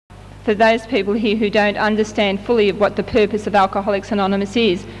for those people here who don't understand fully of what the purpose of Alcoholics Anonymous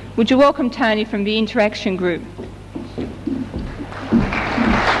is, would you welcome Tony from the Interaction Group?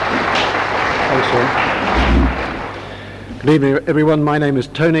 Thanks, Sam. Good evening, everyone. My name is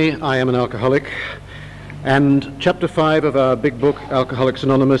Tony. I am an alcoholic. And Chapter 5 of our big book, Alcoholics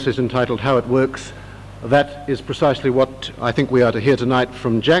Anonymous, is entitled How It Works. That is precisely what I think we are to hear tonight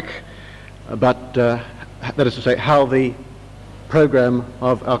from Jack, but that is to say, how the program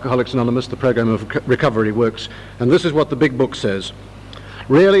of Alcoholics Anonymous, the program of recovery, works. And this is what the big book says.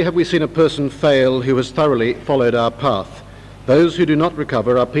 Rarely have we seen a person fail who has thoroughly followed our path. Those who do not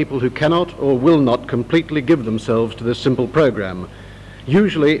recover are people who cannot or will not completely give themselves to this simple program.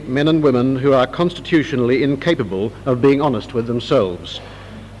 Usually men and women who are constitutionally incapable of being honest with themselves.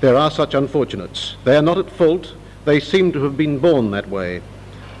 There are such unfortunates. They are not at fault. They seem to have been born that way.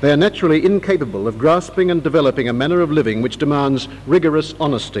 They are naturally incapable of grasping and developing a manner of living which demands rigorous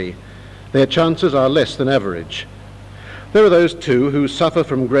honesty. Their chances are less than average. There are those too who suffer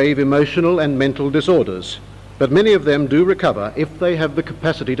from grave emotional and mental disorders, but many of them do recover if they have the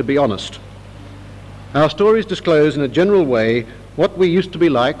capacity to be honest. Our stories disclose in a general way what we used to be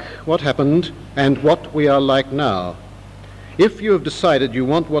like, what happened, and what we are like now. If you have decided you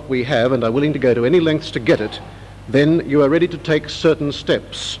want what we have and are willing to go to any lengths to get it, then you are ready to take certain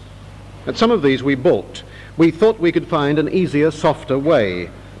steps. At some of these we balked. We thought we could find an easier, softer way,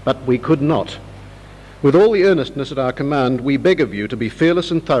 but we could not. With all the earnestness at our command, we beg of you to be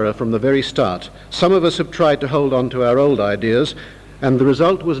fearless and thorough from the very start. Some of us have tried to hold on to our old ideas, and the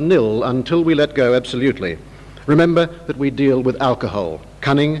result was nil until we let go absolutely. Remember that we deal with alcohol,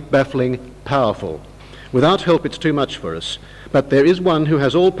 cunning, baffling, powerful. Without help it's too much for us, but there is one who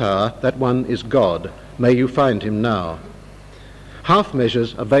has all power. That one is God. May you find him now. Half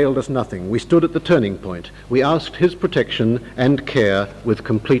measures availed us nothing. We stood at the turning point. We asked his protection and care with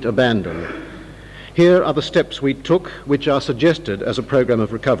complete abandon. Here are the steps we took, which are suggested as a program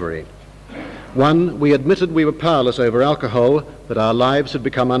of recovery. 1, we admitted we were powerless over alcohol, that our lives had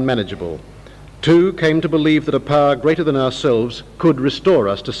become unmanageable. 2, came to believe that a power greater than ourselves could restore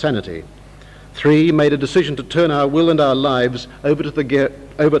us to sanity. 3, made a decision to turn our will and our lives over to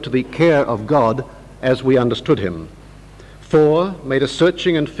the care of God as we understood him. 4, made a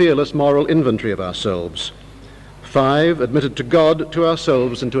searching and fearless moral inventory of ourselves. 5, admitted to God, to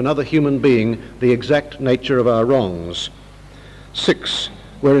ourselves, and to another human being the exact nature of our wrongs. 6,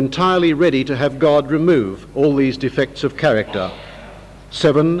 were entirely ready to have God remove all these defects of character.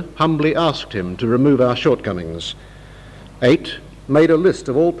 7, humbly asked him to remove our shortcomings. 8, made a list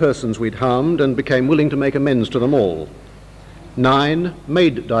of all persons we'd harmed and became willing to make amends to them all. 9,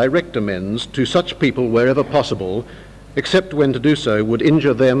 made direct amends to such people wherever possible, except when to do so would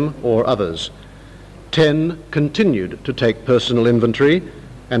injure them or others. 10, continued to take personal inventory,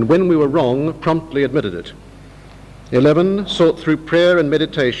 and when we were wrong, promptly admitted it. 11, sought through prayer and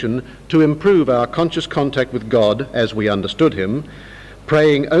meditation to improve our conscious contact with God as we understood him,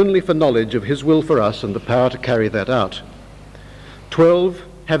 praying only for knowledge of his will for us and the power to carry that out. 12,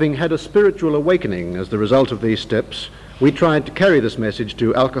 having had a spiritual awakening as the result of these steps, we tried to carry this message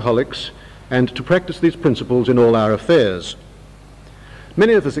to alcoholics and to practice these principles in all our affairs.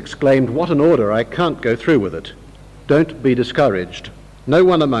 Many of us exclaimed, "What an order, I can't go through with it." Don't be discouraged. No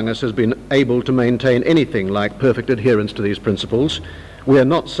one among us has been able to maintain anything like perfect adherence to these principles. We are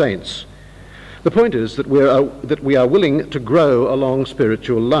not saints. The point is that we are willing to grow along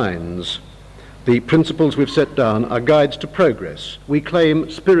spiritual lines. The principles we've set down are guides to progress. We claim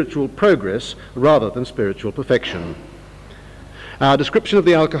spiritual progress rather than spiritual perfection. Our description of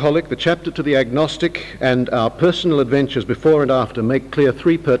the alcoholic, the chapter to the agnostic, and our personal adventures before and after make clear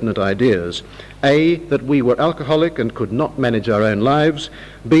 3 pertinent ideas. A, that we were alcoholic and could not manage our own lives.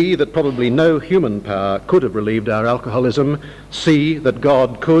 B, that probably no human power could have relieved our alcoholism. C, that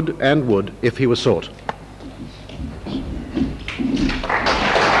God could and would if he was sought.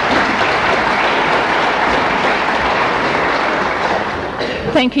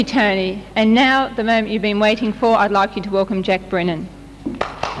 Thank you, Tony. And now, the moment you've been waiting for, I'd like you to welcome Jack Brennan.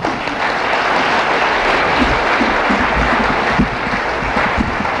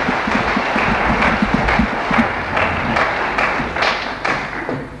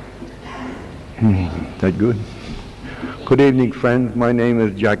 That good? Good evening, friends. My name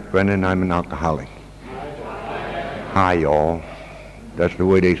is Jack Brennan. I'm an alcoholic. Hi, y'all. That's the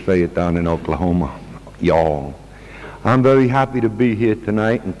way they say it down in Oklahoma. Y'all. I'm very happy to be here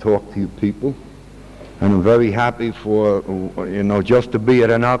tonight and talk to you people. And I'm very happy for, just to be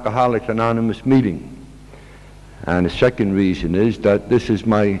at an Alcoholics Anonymous meeting. And the second reason is that this is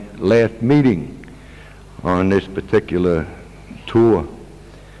my last meeting on this particular tour.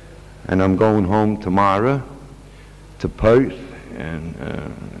 and I'm going home tomorrow to Perth and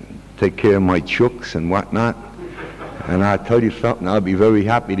take care of my chooks and whatnot. And I'll tell you something, I'll be very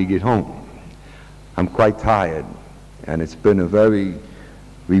happy to get home. I'm quite tired, and it's been a very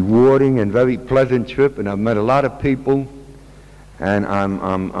rewarding and very pleasant trip, and I've met a lot of people, and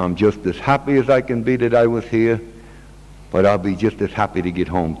I'm just as happy as I can be that I was here, but I'll be just as happy to get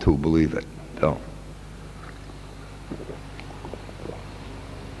home too, believe it. So.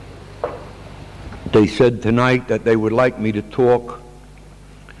 They said tonight that they would like me to talk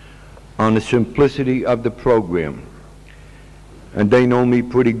on the simplicity of the program. And they know me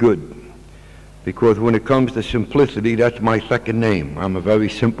pretty good, because when it comes to simplicity, that's my second name. I'm a very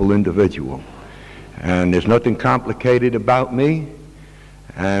simple individual. And there's nothing complicated about me.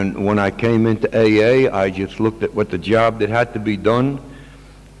 And when I came into AA, I just looked at what the job that had to be done,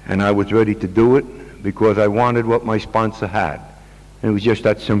 and I was ready to do it because I wanted what my sponsor had. And it was just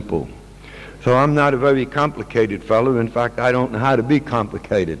that simple. So I'm not a very complicated fellow. In fact, I don't know how to be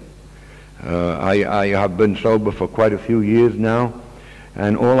complicated. I have been sober for quite a few years now,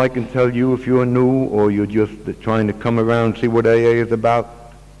 and all I can tell you, if you're new or you're just trying to come around and see what AA is about,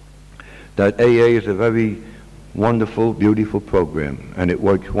 that AA is a very wonderful, beautiful program, and it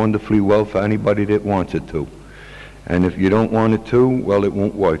works wonderfully well for anybody that wants it to. And if you don't want it to, well, it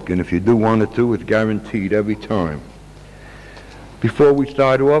won't work. And if you do want it to, it's guaranteed every time. Before we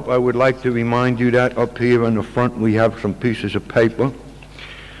start off, I would like to remind you that up here on the front we have some pieces of paper.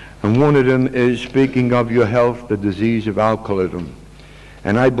 And one of them is, speaking of your health, the disease of alcoholism.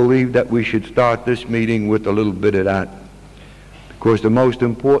 And I believe that we should start this meeting with a little bit of that. Because the most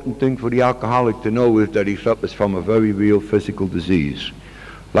important thing for the alcoholic to know is that he suffers from a very real physical disease.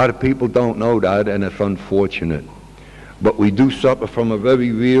 A lot of people don't know that, and it's unfortunate. But we do suffer from a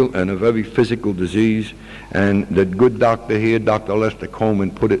very real and a very physical disease. And the good doctor here, Dr. Lester Coleman,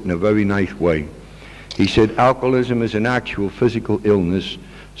 put it in a very nice way. He said, alcoholism is an actual physical illness,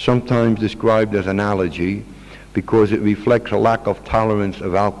 sometimes described as an allergy, because it reflects a lack of tolerance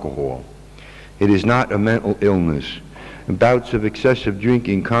of alcohol. It is not a mental illness. Bouts of excessive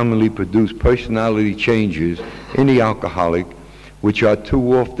drinking commonly produce personality changes in the alcoholic, which are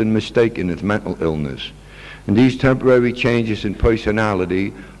too often mistaken as mental illness. And these temporary changes in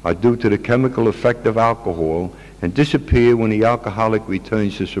personality are due to the chemical effect of alcohol and disappear when the alcoholic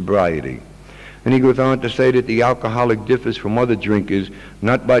returns to sobriety. And he goes on to say that the alcoholic differs from other drinkers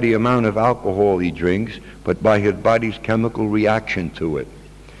not by the amount of alcohol he drinks, but by his body's chemical reaction to it.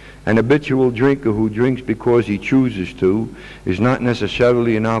 An habitual drinker who drinks because he chooses to is not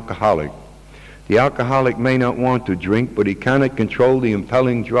necessarily an alcoholic. The alcoholic may not want to drink, but he cannot control the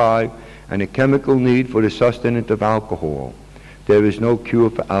impelling drive and the chemical need for the sustenance of alcohol. There is no cure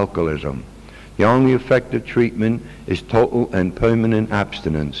for alcoholism. The only effective treatment is total and permanent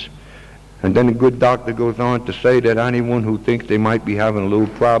abstinence. And then a good doctor goes on to say that anyone who thinks they might be having a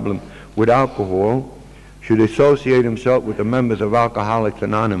little problem with alcohol should associate himself with the members of Alcoholics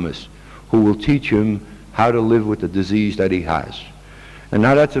Anonymous, who will teach him how to live with the disease that he has. And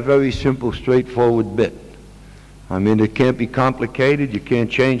now that's a very simple, straightforward bit. I mean, it can't be complicated. You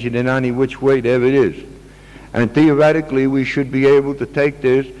can't change it in any which way. There it is. And theoretically, we should be able to take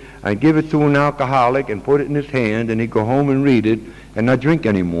this and give it to an alcoholic and put it in his hand, and he'd go home and read it and not drink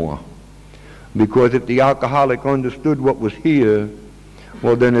anymore. Because if the alcoholic understood what was here,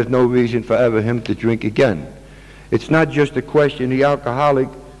 well, then there's no reason for ever him to drink again. It's not just a question the alcoholic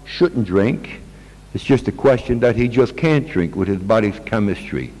shouldn't drink. It's just a question that he just can't drink with his body's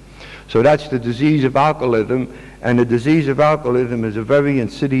chemistry. So that's the disease of alcoholism, and the disease of alcoholism is a very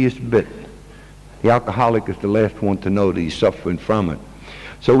insidious bit. The alcoholic is the last one to know that he's suffering from it.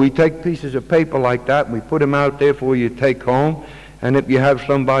 So we take pieces of paper like that, and we put them out there for you to take home. And if you have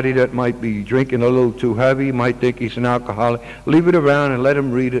somebody that might be drinking a little too heavy, might think he's an alcoholic, leave it around and let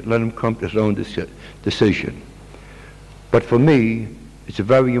him read it, let him come to his own decision. But for me, it's a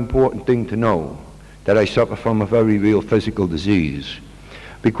very important thing to know that I suffer from a very real physical disease.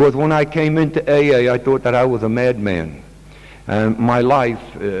 Because when I came into AA, I thought that I was a madman. And my life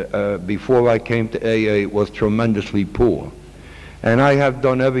before I came to AA was tremendously poor. And I have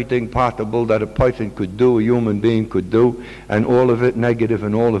done everything possible that a person could do, a human being could do, and all of it negative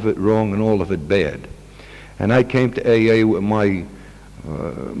and all of it wrong and all of it bad. And I came to AA with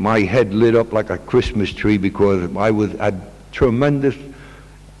my head lit up like a Christmas tree, because I had tremendous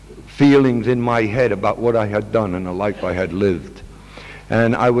feelings in my head about what I had done and the life I had lived.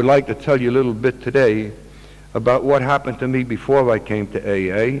 And I would like to tell you a little bit today about what happened to me before I came to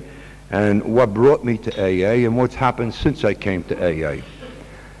AA, and what brought me to AA, and what's happened since I came to AA.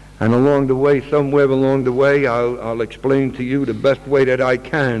 And along the way, somewhere along the way, I'll explain to you the best way that I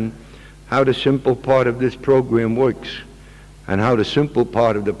can how the simple part of this program works, and how the simple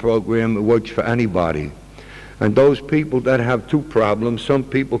part of the program works for anybody. And those people that have two problems, some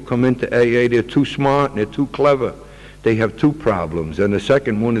people come into AA, they're too smart and they're too clever. They have two problems, and the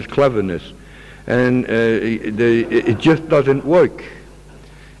second one is cleverness. And it just doesn't work.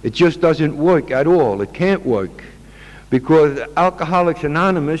 It just doesn't work at all. It can't work. Because Alcoholics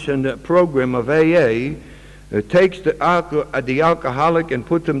Anonymous and the program of AA takes the alcoholic and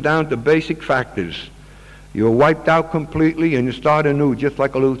puts them down to basic factors. You're wiped out completely and you start anew just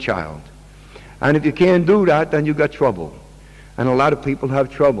like a little child. And if you can't do that, then you got trouble. And a lot of people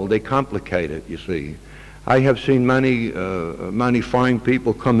have trouble. They complicate it, you see. I have seen many fine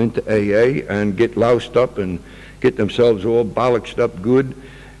people come into AA and get loused up and get themselves all bollocksed up good.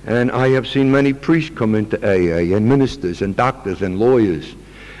 And I have seen many priests come into AA, and ministers and doctors and lawyers.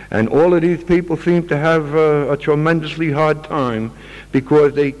 And all of these people seem to have a tremendously hard time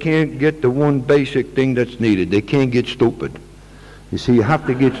because they can't get the one basic thing that's needed. They can't get stupid. You see, you have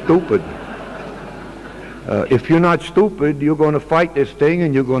to get stupid. If you're not stupid, you're going to fight this thing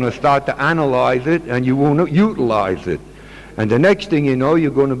and you're going to start to analyze it and you won't utilize it. And the next thing you know,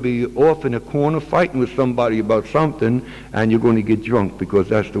 you're going to be off in a corner fighting with somebody about something, and you're going to get drunk because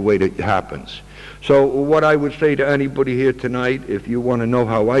that's the way that it happens. So what I would say to anybody here tonight, if you want to know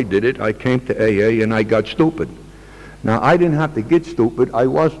how I did it, I came to AA and I got stupid. Now, I didn't have to get stupid. I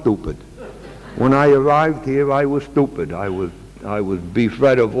was stupid. When I arrived here, I was stupid. I was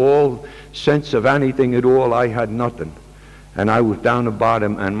bereft of all sense of anything at all. I had nothing. And I was down the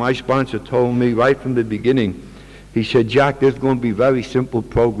bottom. And my sponsor told me right from the beginning, he said, Jack, there's going to be a very simple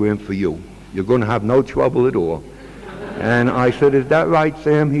program for you. You're going to have no trouble at all. And I said, is that right,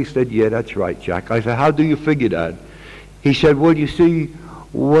 Sam? He said, yeah, that's right, Jack. I said, how do you figure that? He said, well, you see,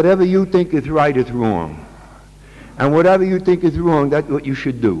 whatever you think is right is wrong. And whatever you think is wrong, that's what you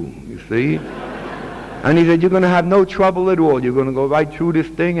should do, you see? And he said, you're going to have no trouble at all. You're going to go right through this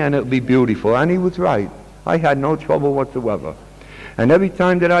thing and it'll be beautiful. And he was right. I had no trouble whatsoever. And every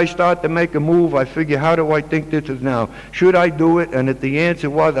time that I start to make a move, I figure, how do I think this is now? Should I do it? And if the answer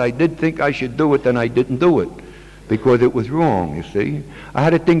was I did think I should do it, then I didn't do it because it was wrong, you see. I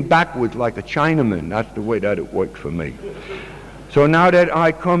had to think backwards like a Chinaman. That's the way that it worked for me. So now that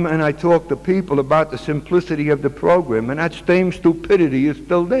I come and I talk to people about the simplicity of the program, and that same stupidity is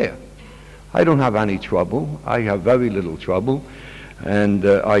still there. I don't have any trouble. I have very little trouble. And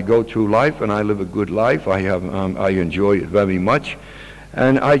I go through life and I live a good life. I enjoy it very much.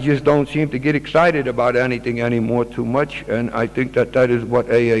 And I just don't seem to get excited about anything anymore too much. And I think that that is what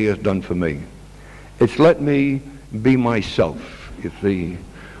AA has done for me. It's let me be myself. You see,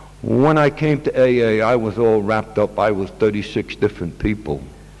 when I came to AA, I was all wrapped up. I was 36 different people.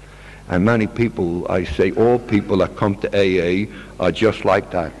 And many people, I say all people that come to AA are just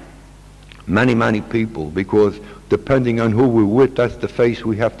like that. Many, many people, because depending on who we're with, that's the face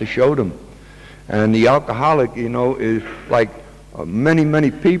we have to show them. And the alcoholic, you know, is like many,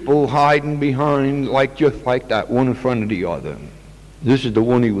 many people hiding behind, like just like that, one in front of the other. This is the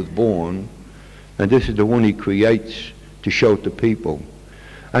one he was born, and this is the one he creates to show to people.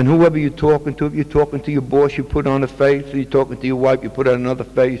 And whoever you're talking to, if you're talking to your boss, you put on a face. If you're talking to your wife, you put on another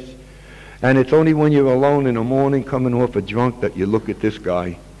face. And it's only when you're alone in the morning coming off a drunk that you look at this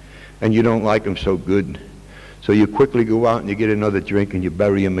guy and you don't like him so good. So you quickly go out and you get another drink and you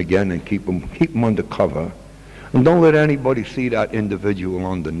bury him again and keep him under cover. And don't let anybody see that individual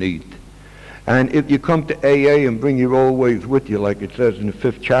underneath. And if you come to AA and bring your old ways with you, like it says in the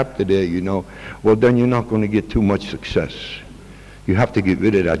 5th chapter there, you know, well, then you're not going to get too much success. You have to get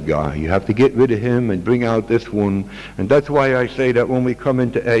rid of that guy. You have to get rid of him and bring out this one. And that's why I say that when we come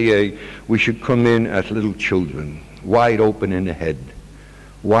into AA, we should come in as little children, wide open in the head,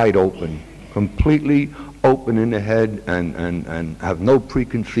 wide open, completely open in the head, and have no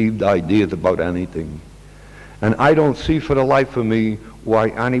preconceived ideas about anything. And I don't see for the life of me why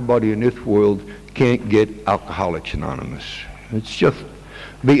anybody in this world can't get Alcoholics Anonymous. It's just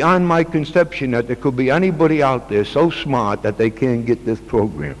beyond my conception that there could be anybody out there so smart that they can't get this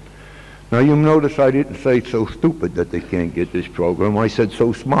program. Now you notice I didn't say so stupid that they can't get this program. I said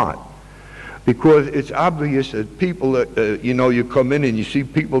so smart. Because it's obvious that people that, you know, you come in and you see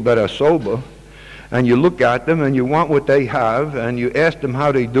people that are sober, and you look at them and you want what they have, and you ask them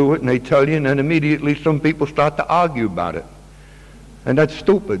how they do it, and they tell you, and then immediately some people start to argue about it. And that's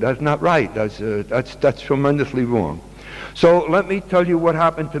stupid. That's not right. That's tremendously wrong. So let me tell you what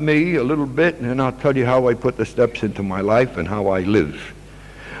happened to me a little bit, and then I'll tell you how I put the steps into my life and how I live.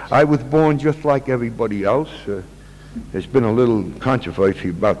 I was born just like everybody else. There's been a little controversy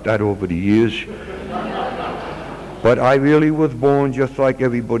about that over the years. But I really was born just like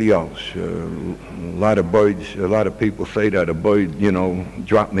everybody else. A lot of people say that a bird,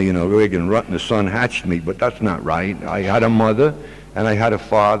 dropped me in a rig and rut and the sun hatched me, but that's not right. I had a mother and I had a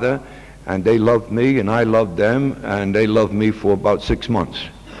father, and they loved me and I loved them, and they loved me for about 6 months.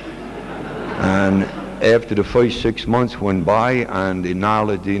 And after the first 6 months went by and the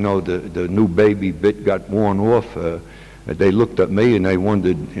knowledge, the new baby bit got worn off, they looked at me and they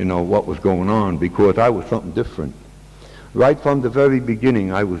wondered, what was going on, because I was something different. Right from the very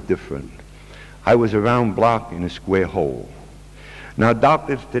beginning, I was different. I was a round block in a square hole. Now,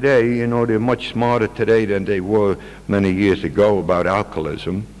 doctors today, they're much smarter today than they were many years ago about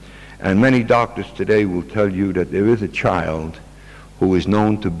alcoholism. And many doctors today will tell you that there is a child who is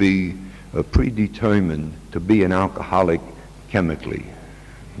known to be predetermined to be an alcoholic chemically.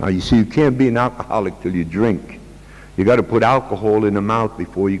 Now, you see, you can't be an alcoholic till you drink. You got to put alcohol in the mouth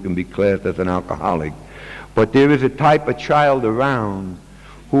before you can be classed as an alcoholic. But there is a type of child around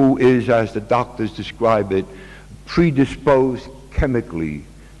who is, as the doctors describe it, predisposed chemically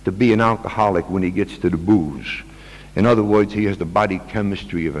to be an alcoholic when he gets to the booze. In other words, he has the body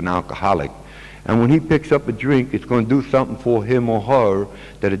chemistry of an alcoholic. And when he picks up a drink, it's going to do something for him or her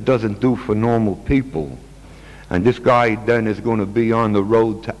that it doesn't do for normal people. And this guy then is going to be on the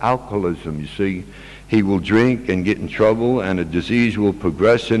road to alcoholism, you see. He will drink and get in trouble, and a disease will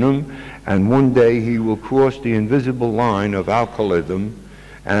progress in him, and one day he will cross the invisible line of alcoholism,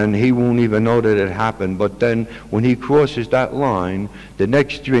 and he won't even know that it happened. But then when he crosses that line, the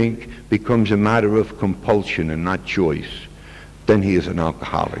next drink becomes a matter of compulsion and not choice. Then he is an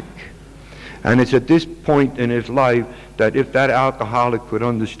alcoholic. And it's at this point in his life that if that alcoholic could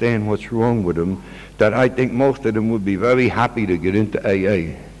understand what's wrong with him, that I think most of them would be very happy to get into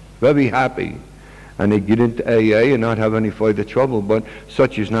AA. Very happy. And they get into AA and not have any further trouble, but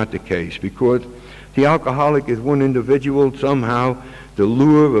such is not the case, because the alcoholic is one individual. Somehow the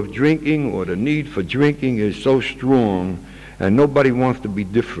lure of drinking or the need for drinking is so strong, and nobody wants to be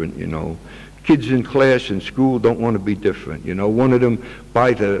different, Kids in class in school don't want to be different, One of them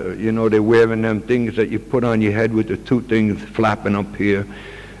buys they're wearing them things that you put on your head with the two things flapping up here,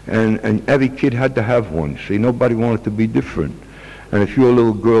 and every kid had to have one. See, nobody wanted to be different. And if your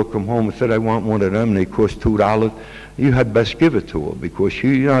little girl come home and said, I want one of them, and they cost $2, you had best give it to her, because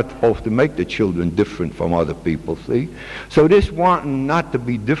you're not supposed to make the children different from other people, see? So this wanting not to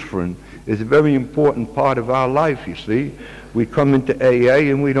be different is a very important part of our life, you see. We come into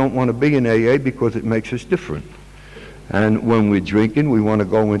AA and we don't want to be in AA because it makes us different. And when we're drinking, we want to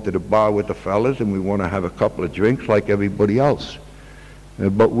go into the bar with the fellas and we want to have a couple of drinks like everybody else.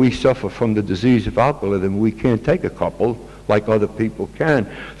 But we suffer from the disease of alcoholism. We can't take a couple like other people can.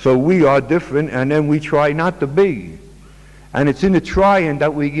 So we are different, and then we try not to be. And it's in the trying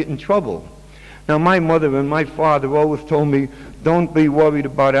that we get in trouble. Now, my mother and my father always told me, don't be worried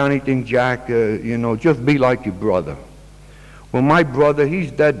about anything, Jack, just be like your brother. Well, my brother, he's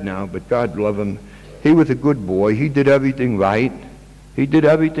dead now, but God love him. He was a good boy. He did everything right. He did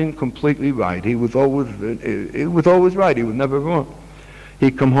everything completely right. He was always right. He was never wrong.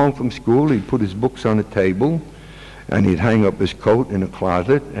 He'd come home from school, he'd put his books on the table, and he'd hang up his coat in the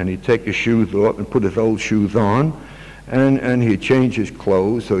closet, and he'd take his shoes off and put his old shoes on, and he'd change his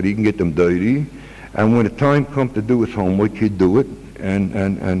clothes so that he can get them dirty. And when the time come to do his homework, he'd do it.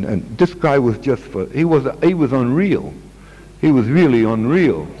 And this guy was he was unreal. He was really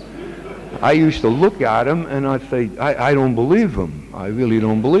unreal. I used to look at him and I'd say, I don't believe him. I really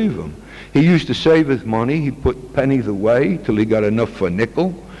don't believe him. He used to save his money. He put pennies away till he got enough for a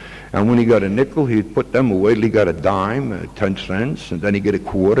nickel. And when he got a nickel, he'd put them away till he got a dime, 10 cents, and then he'd get a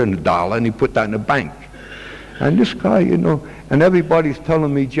quarter and $1, and he'd put that in the bank. And this guy, and everybody's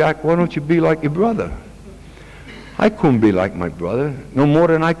telling me, Jack, why don't you be like your brother? I couldn't be like my brother, no more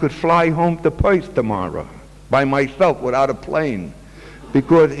than I could fly home to Perth tomorrow by myself without a plane,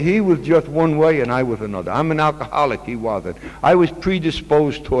 because he was just one way and I was another. I'm an alcoholic, he wasn't. I was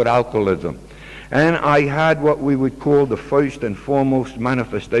predisposed toward alcoholism. And I had what we would call the first and foremost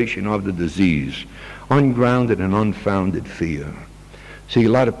manifestation of the disease, ungrounded and unfounded fear. See, a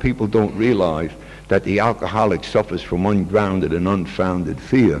lot of people don't realize that the alcoholic suffers from ungrounded and unfounded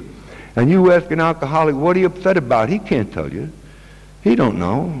fear. And you ask an alcoholic, what are you upset about? He can't tell you. He don't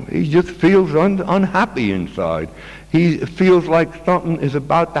know. He just feels unhappy inside. He feels like something is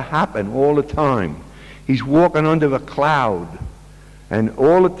about to happen all the time. He's walking under a cloud, and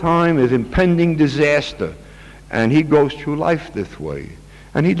all the time is impending disaster. And he goes through life this way.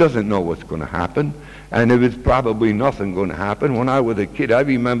 And he doesn't know what's going to happen. And there is probably nothing going to happen. When I was a kid, I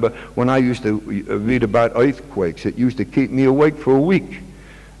remember when I used to read about earthquakes, it used to keep me awake for a week.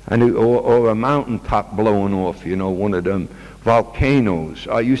 or a mountaintop blowing off, you know, one of them volcanoes.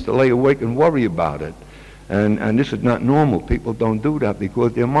 I used to lay awake and worry about it. And this is not normal. People don't do that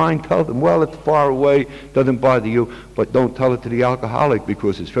because their mind tells them, well, it's far away, doesn't bother you, but don't tell it to the alcoholic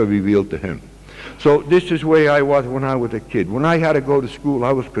because it's very real to him. So this is where I was when I was a kid. When I had to go to school,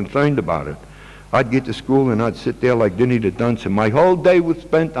 I was concerned about it. I'd get to school and I'd sit there like Dinny the Dunce, and my whole day was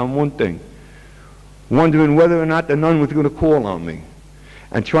spent on one thing, wondering whether or not the nun was going to call on me,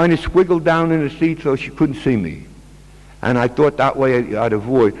 and trying to squiggle down in the seat so she couldn't see me. And I thought that way I'd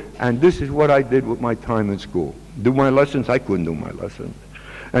avoid. And this is what I did with my time in school. Do my lessons? I couldn't do my lessons.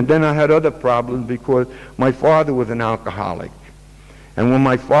 And then I had other problems because my father was an alcoholic. And when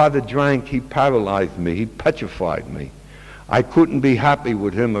my father drank, he paralyzed me. He petrified me. I couldn't be happy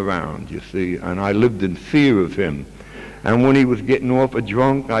with him around, you see, and I lived in fear of him. And when he was getting off a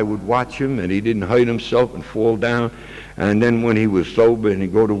drunk, I would watch him, and he didn't hurt himself and fall down. And then when he was sober and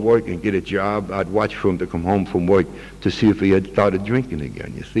he'd go to work and get a job, I'd watch for him to come home from work to see if he had started drinking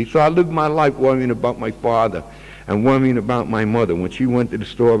again, you see. So I lived my life worrying about my father and worrying about my mother. When she went to the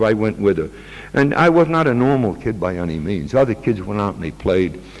store, I went with her. And I was not a normal kid by any means. Other kids went out and they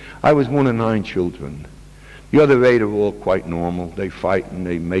played. I was one of 9 children. The other 8 are all quite normal. They fight and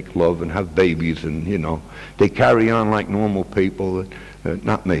they make love and have babies and, you know, they carry on like normal people.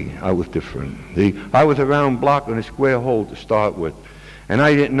 Not me. I was different. I was a round block in a square hole to start with. And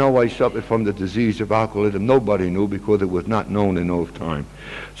I didn't know I suffered from the disease of alcoholism. Nobody knew because it was not known in those times.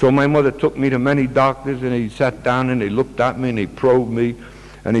 So my mother took me to many doctors, and they sat down and they looked at me and they probed me.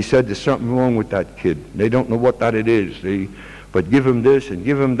 And he said, there's something wrong with that kid. They don't know what that it is. But give him this and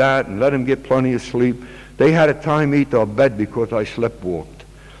give him that and let him get plenty of sleep. They had to tie me to a bed because I slept walked.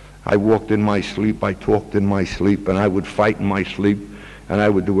 I walked in my sleep. I talked in my sleep. And I would fight in my sleep. And I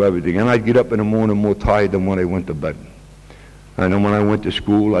would do everything. And I'd get up in the morning more tired than when I went to bed. And then when I went to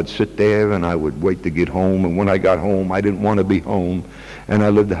school, I'd sit there and I would wait to get home. And when I got home, I didn't want to be home. And I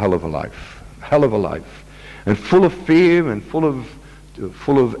lived a hell of a life. Hell of a life. And full of fear and full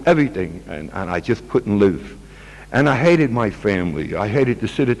of everything. And I just couldn't live. And I hated my family. I hated to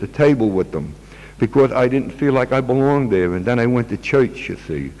sit at the table with them because I didn't feel like I belonged there. And then I went to church, you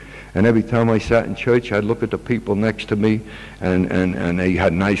see. And every time I sat in church, I'd look at the people next to me, and they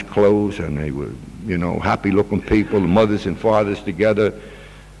had nice clothes, and they were, you know, happy-looking people, mothers and fathers together.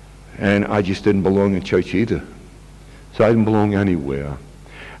 And I just didn't belong in church either. So I didn't belong anywhere.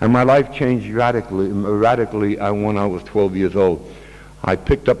 And my life changed radically when I was 12 years old. I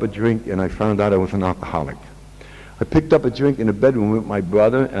picked up a drink, and I found out I was an alcoholic. I picked up a drink in the bedroom with my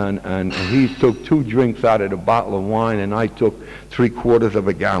brother, and he took 2 drinks out of the bottle of wine, and I took 3/4 of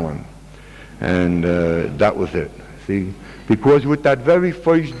a gallon. And that was it, see? Because with that very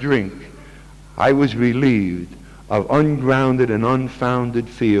first drink, I was relieved of ungrounded and unfounded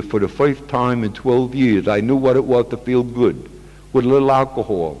fear. For the first time in 12 years, I knew what it was to feel good with a little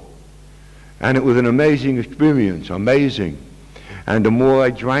alcohol. And it was an amazing experience, amazing. And the more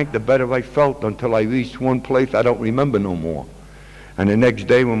I drank, the better I felt until I reached one place I don't remember no more. And the next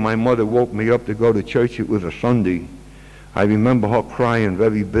day when my mother woke me up to go to church, it was a Sunday, I remember her crying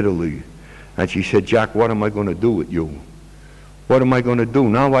very bitterly. And she said, Jack, what am I going to do with you? What am I going to do?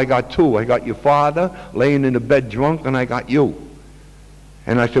 Now I got 2. I got your father laying in the bed drunk, and I got you.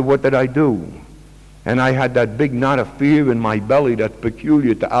 And I said, what did I do? And I had that big knot of fear in my belly that's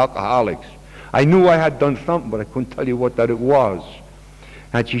peculiar to alcoholics. I knew I had done something, but I couldn't tell you what that it was.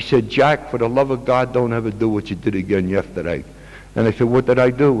 And she said, Jack, for the love of God, don't ever do what you did again yesterday. And I said, what did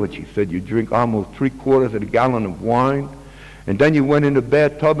I do? And she said, you drink almost 3/4 of a gallon of wine, and then you went in the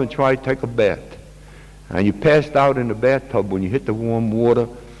bathtub and tried to take a bath. And you passed out in the bathtub when you hit the warm water,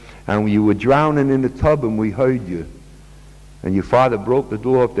 and you were drowning in the tub, and we heard you. And your father broke the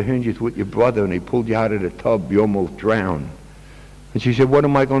door off the hinges with your brother, and he pulled you out of the tub. You almost drowned. And she said, what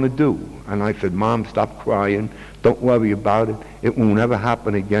am I going to do? And I said, Mom, stop crying. Don't worry about it. It won't ever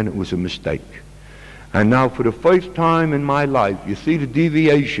happen again. It was a mistake. And now for the first time in my life, you see the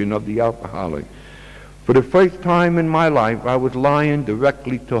deviation of the alcoholic. For the first time in my life, I was lying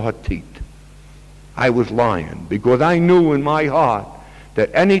directly to her teeth. I was lying because I knew in my heart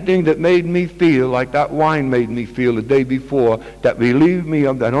that anything that made me feel like that wine made me feel the day before, that relieved me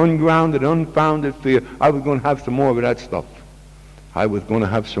of that ungrounded, unfounded fear, I was going to have some more of that stuff. I was going to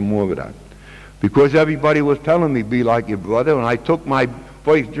have some more of that. Because everybody was telling me, be like your brother, and I took my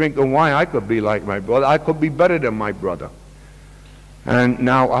first drink of wine, I could be like my brother. I could be better than my brother. And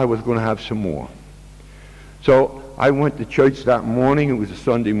now I was going to have some more. So I went to church that morning. It was a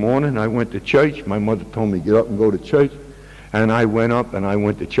Sunday morning. I went to church. My mother told me, get up and go to church. And I went up and I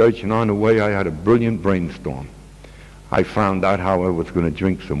went to church, and on the way I had a brilliant brainstorm. I found out how I was going to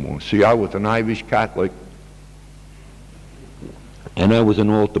drink some more. See, I was an Irish Catholic, and I was an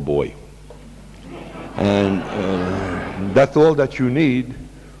altar boy. And that's all that you need.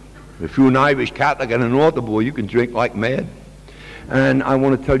 If you're an Irish Catholic and an altar boy, you can drink like mad. And I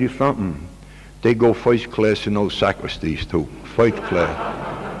want to tell you something. They go first class in those sacristies, too. First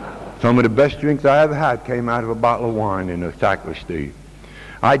class. Some of the best drinks I ever had came out of a bottle of wine in a sacristy.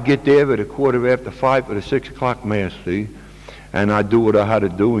 I'd get there at 5:15 for the 6 o'clock Mass, see? And I'd do what I had to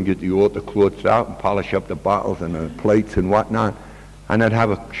do and get the altar cloths out and polish up the bottles and the plates and whatnot. And I'd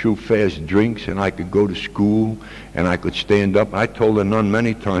have a few fast drinks, and I could go to school, and I could stand up. I told the nun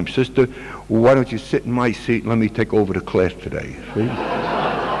many times, "Sister, why don't you sit in my seat and let me take over the class today?" See?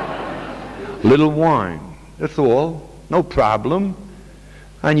 Little wine, that's all, no problem.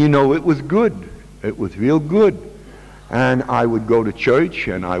 And you know, it was good. It was real good. And I would go to church,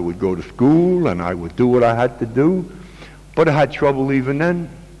 and I would go to school, and I would do what I had to do. But I had trouble even then,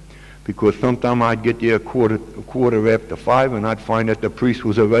 because sometime I'd get there a quarter after 5, and I'd find that the priest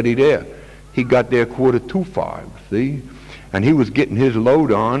was already there. He got there 4:45, see? And he was getting his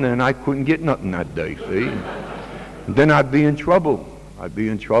load on, and I couldn't get nothing that day, see? And then I'd be in trouble. I'd be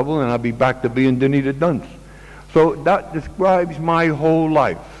in trouble, and I'd be back to being Denny the Dunce. So that describes my whole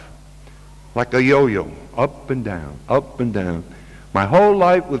life, like a yo-yo, up and down, up and down. My whole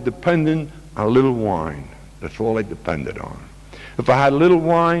life was dependent on a little wine. That's all I depended on. If I had a little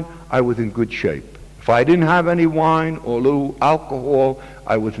wine, I was in good shape. If I didn't have any wine or a little alcohol,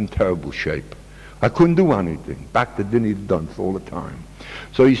 I was in terrible shape. I couldn't do anything. Back to Denny the Dunce all the time.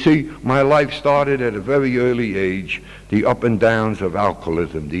 So you see, my life started at a very early age, the up and downs of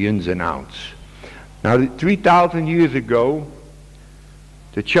alcoholism, the ins and outs. Now, 3,000 years ago,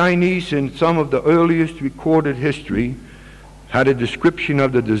 the Chinese, in some of the earliest recorded history, had a description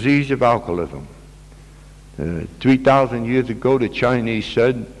of the disease of alcoholism. 3,000 years ago, the Chinese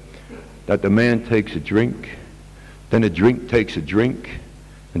said that the man takes a drink, then a drink takes a drink,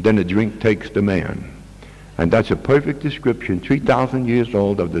 and then a drink takes the man. And that's a perfect description, 3,000 years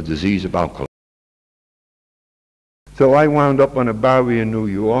old, of the disease of alcoholism. So I wound up on a barry in New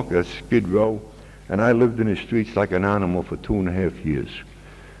York, a Skid Row, and I lived in the streets like an animal for 2.5 years.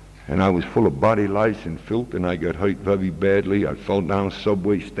 And I was full of body lice and filth, and I got hurt very badly. I fell down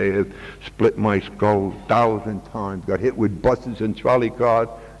subway stairs, split my skull 1,000 times, got hit with buses and trolley cars.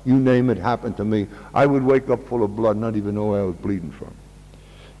 You name it, happened to me. I would wake up full of blood, not even know where I was bleeding from.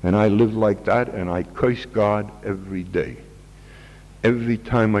 And I lived like that, and I cursed God every day. Every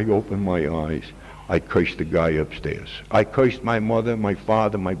time I opened my eyes, I cursed the guy upstairs. I cursed my mother, my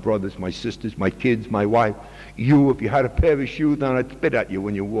father, my brothers, my sisters, my kids, my wife. You, if you had a pair of shoes on, I'd spit at you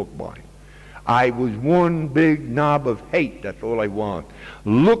when you walked by. I was one big knob of hate. That's all I want.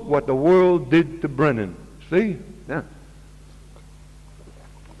 Look what the world did to Brennan. See? Yeah.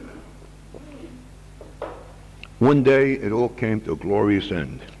 One day, it all came to a glorious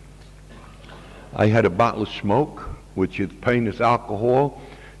end. I had a bottle of smoke, which is painless alcohol.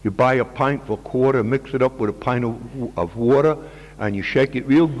 You buy a pint for $1, mix it up with a pint of water, and you shake it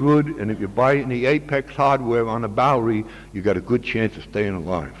real good, and if you buy it in the Apex Hardware on the Bowery, you got a good chance of staying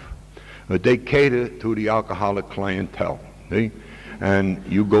alive. They cater to the alcoholic clientele, see? And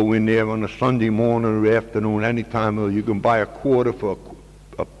you go in there on a Sunday morning or afternoon, anytime, you can buy $1 for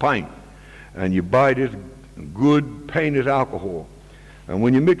a pint, and you buy this good painted alcohol. And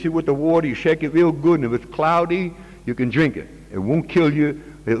when you mix it with the water, you shake it real good, and if it's cloudy, you can drink it. It won't kill you.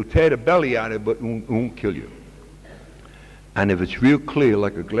 It'll tear the belly out of it, but it won't kill you. And if it's real clear,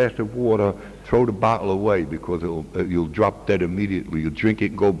 like a glass of water, throw the bottle away, because you'll drop dead immediately. You'll drink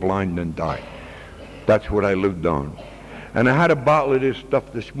it and go blind and die. That's what I lived on. And I had a bottle of this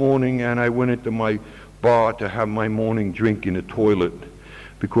stuff this morning, and I went into my bar to have my morning drink in the toilet,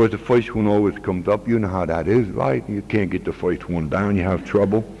 because the first one always comes up. You know how that is, right? You can't get the first one down. You have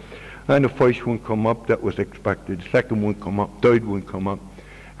trouble. And the first one come up, that was expected. The second one come up, third one come up.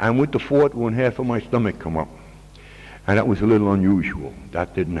 And with the fourth one, half of my stomach come up. And that was a little unusual.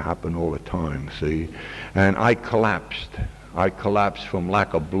 That didn't happen all the time, see? And I collapsed. I collapsed from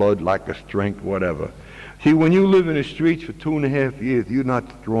lack of blood, lack of strength, whatever. See, when you live in the streets for 2.5 years, you're not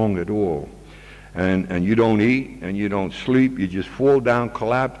strong at all. And you don't eat, and you don't sleep. You just fall down,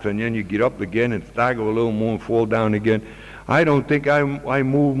 collapse, and then you get up again and stagger a little more and fall down again. I don't think I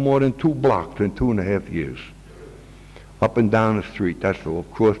moved more than 2 blocks in 2.5 years. Up and down the street, that's all.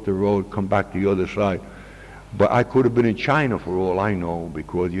 Cross the road, come back to the other side. But I could have been in China for all I know,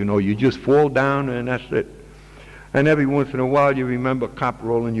 because, you know, you just fall down and that's it. And every once in a while you remember a cop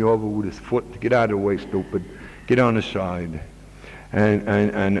rolling you over with his foot to get out of the way, stupid. Get on the side.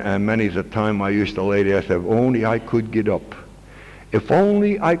 And many's a time I used to lay there and say, if only I could get up. If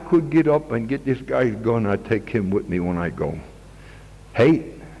only I could get up and get this guy's gun, I'd take him with me when I go. Hate?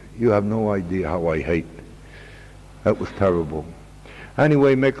 You have no idea how I hate. That was terrible.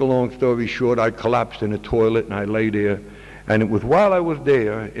 Anyway, make a long story short, I collapsed in the toilet and I lay there. And it was while I was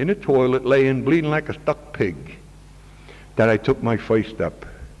there in the toilet, laying, bleeding like a stuck pig, that I took my first step.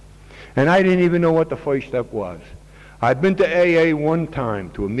 And I didn't even know what the first step was. I'd been to AA one time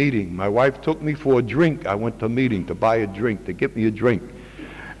to a meeting. My wife took me for a drink. I went to a meeting to buy a drink, to get me a drink.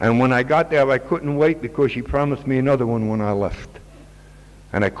 And when I got there, I couldn't wait because she promised me another one when I left.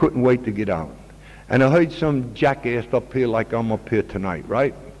 And I couldn't wait to get out. And I heard some jackass up here like I'm up here tonight,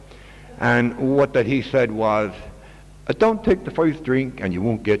 right? And what that he said was, don't take the first drink and you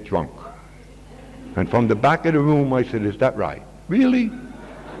won't get drunk. And from the back of the room, I said, is that right? Really?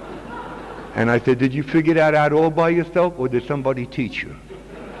 And I said, did you figure that out all by yourself, or did somebody teach you?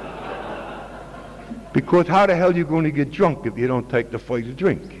 Because how the hell are you going to get drunk if you don't take the first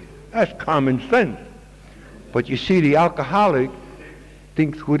drink? That's common sense. But you see, the alcoholic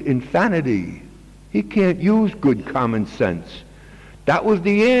thinks with insanity. He can't use good common sense. That was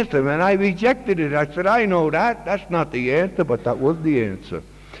the answer, and I rejected it. I said, I know that. That's not the answer, but that was the answer.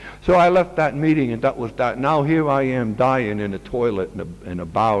 So I left that meeting, and that was that. Now here I am dying in a toilet in a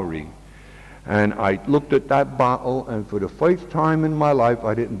Bowery. And I looked at that bottle, and for the first time in my life,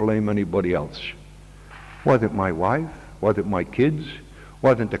 I didn't blame anybody else. Wasn't my wife, wasn't my kids,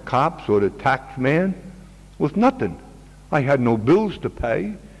 wasn't the cops or the tax man. It was nothing. I had no bills to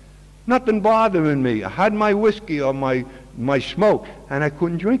pay. Nothing bothering me. I had my whiskey or my smoke, and I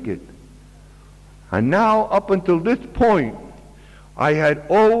couldn't drink it. And now, up until this point, I had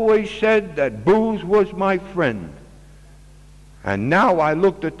always said that booze was my friend. And now I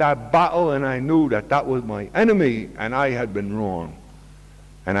looked at that bottle and I knew that that was my enemy, and I had been wrong.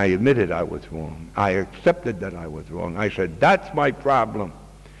 And I admitted I was wrong. I accepted that I was wrong. I said, that's my problem.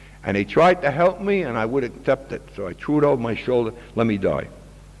 And he tried to help me, and I would accept it. So I threw it over my shoulder, let me die.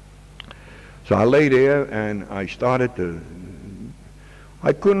 So I lay there and I started to,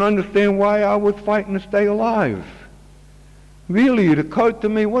 I couldn't understand why I was fighting to stay alive. Really, it occurred to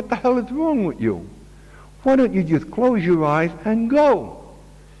me, what the hell is wrong with you? Why don't you just close your eyes and go?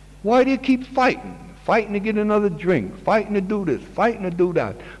 Why do you keep fighting? Fighting to get another drink, fighting to do this, fighting to do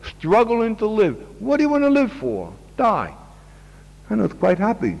that, struggling to live. What do you want to live for? Die. And I was quite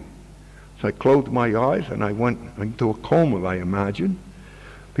happy. So I closed my eyes and I went into a coma, I imagine,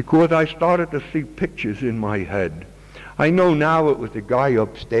 because I started to see pictures in my head. I know now it was the guy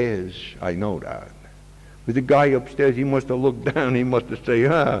upstairs. I know that. It was the guy upstairs. He must have looked down. He must have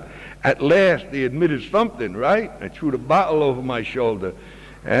said, at last he admitted something, right? I threw the bottle over my shoulder.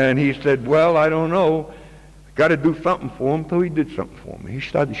 And he said, well, I don't know. Got to do something for him. So he did something for me. He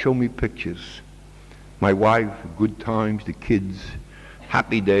started to show me pictures. My wife, good times, the kids,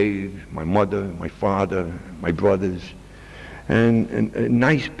 happy days, my mother, my father, my brothers. And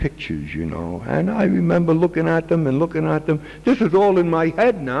nice pictures, you know. And I remember looking at them and looking at them. This is all in my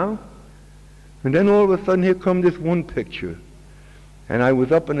head now. And then all of a sudden, here comes this one picture. And I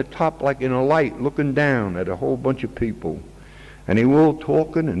was up in the top, like in a light, looking down at a whole bunch of people. And they were all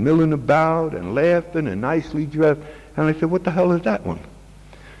talking and milling about and laughing and nicely dressed. And I said, what the hell is that one?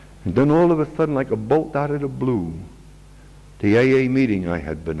 And then all of a sudden, like a bolt out of the blue, the AA meeting I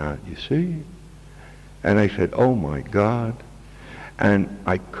had been at, you see? And I said, oh my God. And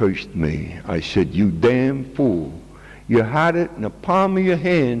I cursed me. I said, you damn fool. You had it in the palm of your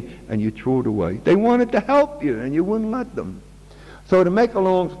hand and you threw it away. They wanted to help you and you wouldn't let them. So to make a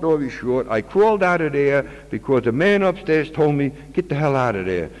long story short, I crawled out of there because the man upstairs told me, get the hell out of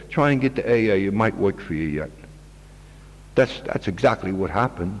there. Try and get to AA. It might work for you yet. That's exactly what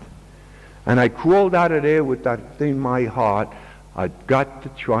happened. And I crawled out of there with that thing in my heart. I've got to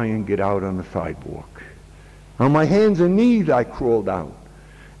try and get out on the sidewalk. On my hands and knees I crawled out.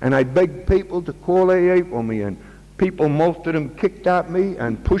 And I begged people to call AA for me. And people, most of them kicked at me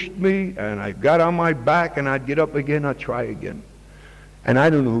and pushed me. And I got on my back and I'd get up again. I'd try again. And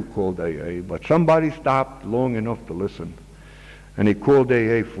I don't know who called AA, but somebody stopped long enough to listen. And he called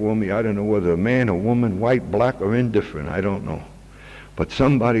AA for me. I don't know whether a man or woman, white, black, or indifferent. I don't know. But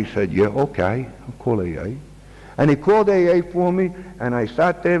somebody said, yeah, okay, I'll call AA. And he called AA for me, and I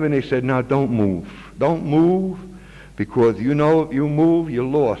sat there, and they said, now don't move. Don't move, because you know if you move, you're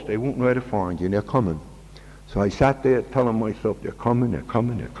lost. They won't know where to find you, and they're coming. So I sat there telling myself, they're coming, they're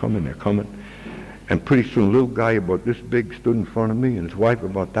coming, they're coming, they're coming. And pretty soon a little guy about this big stood in front of me, and his wife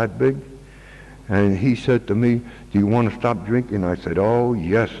about that big. And he said to me, do you want to stop drinking? I said, oh,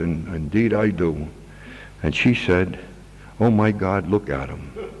 yes, and indeed I do. And she said, "Oh my God, look at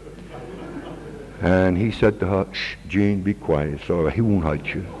him." And he said to her, "Shh, Jean, be quiet. It's all right. He won't hurt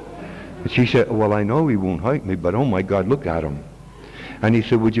you." And she said, "Well, I know he won't hurt me, but oh my God, look at him." And he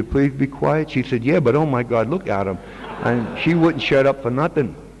said, "Would you please be quiet?" She said, "Yeah, but oh my God, look at him." And she wouldn't shut up for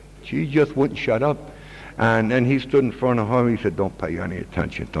nothing. She just wouldn't shut up. And then he stood in front of her and he said, "Don't pay any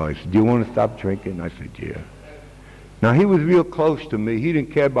attention to her." I said, "Do you want to stop drinking?" I said, "Yeah." Now, he was real close to me. He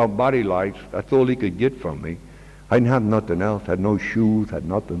didn't care about body lights. That's all he could get from me. I didn't have nothing else. Had no shoes, had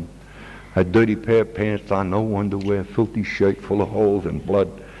nothing. Had dirty pair of pants on, no underwear, filthy shirt full of holes and blood,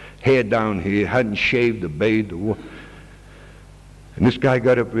 hair down here, hadn't shaved or bathed. And this guy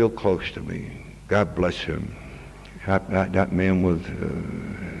got up real close to me. God bless him. That man was,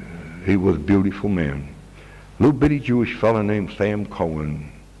 he was a beautiful man. Little bitty Jewish fella named Sam Cohen.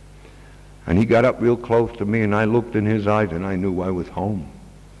 And he got up real close to me, and I looked in his eyes, and I knew I was home.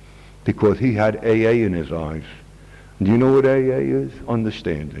 Because he had AA in his eyes. Do you know what AA is?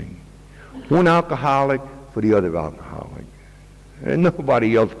 Understanding. One alcoholic for the other alcoholic. And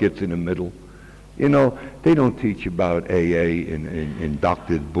nobody else gets in the middle. You know, they don't teach about AA in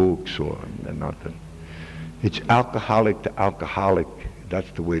doctor's books or nothing. It's alcoholic to alcoholic.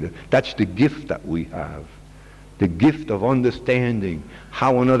 That's the way that's the gift that we have. The gift of understanding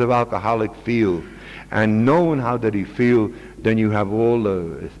how another alcoholic feels. And knowing how that he feels, then you have all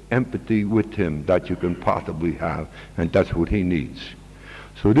the empathy with him that you can possibly have. And that's what he needs.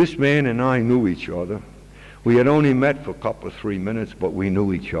 So this man and I knew each other. We had only met for a couple of 3 minutes, but we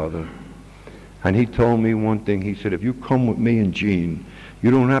knew each other. And he told me one thing. He said, "If you come with me and Jean,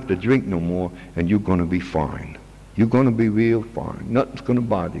 you don't have to drink no more, and you're going to be fine. You're going to be real fine. Nothing's going to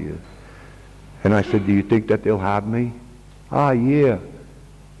bother you." And I said, "Do you think that they'll have me?" "Ah, yeah."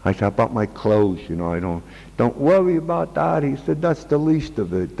 I said, "About my clothes, you know, I don't worry about that." He said, "That's the least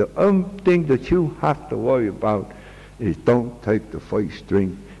of it. The thing that you have to worry about is don't take the first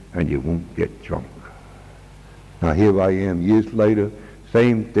drink and you won't get drunk." Now here I am years later,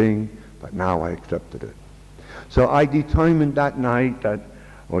 same thing, but now I accepted it. So I determined that night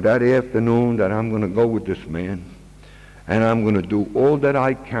or that afternoon that I'm going to go with this man and I'm going to do all that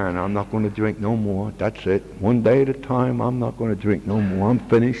I can. I'm not going to drink no more. That's it. One day at a time, I'm not going to drink no more. I'm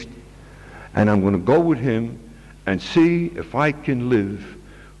finished. And I'm going to go with him and see if I can live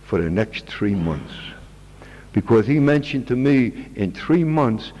for the next 3 months. Because he mentioned to me, in 3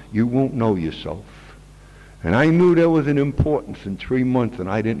 months, you won't know yourself. And I knew there was an importance in 3 months, and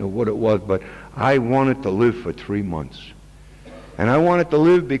I didn't know what it was, but I wanted to live for 3 months. And I wanted to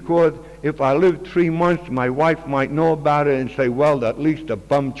live because if I lived 3 months, my wife might know about it and say, "Well, at least a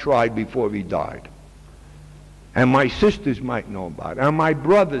bum tried before he died." And my sisters might know about it, and my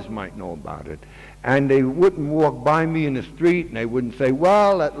brothers might know about it. And they wouldn't walk by me in the street, and they wouldn't say,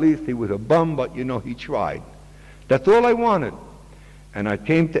 "Well, at least he was a bum, but you know, he tried." That's all I wanted. And I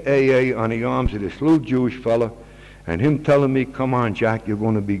came to AA on the arms of this little Jewish fella, and him telling me, "Come on, Jack, you're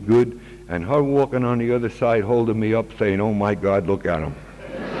going to be good." And her walking on the other side, holding me up, saying, "Oh my God, look at him."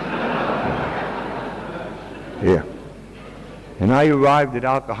 Yeah. And I arrived at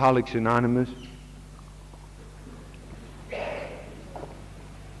Alcoholics Anonymous.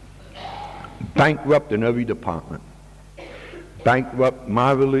 Bankrupt in every department. Bankrupt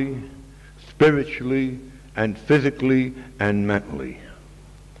morally, spiritually, and physically and mentally.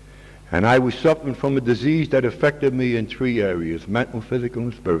 And I was suffering from a disease that affected me in 3 areas: mental, physical,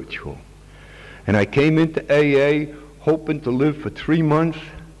 and spiritual. And I came into AA hoping to live for 3 months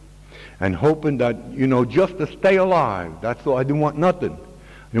and hoping that, you know, just to stay alive. That's all. I didn't want nothing.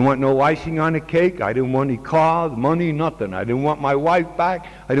 I didn't want no icing on the cake. I didn't want any cars, money, nothing. I didn't want my wife back.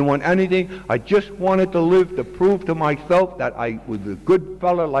 I didn't want anything. I just wanted to live to prove to myself that I was a good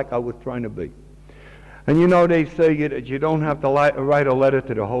fella like I was trying to be. And you know, they say that you don't have to write a letter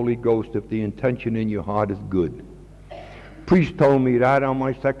to the Holy Ghost if the intention in your heart is good. Priest told me that on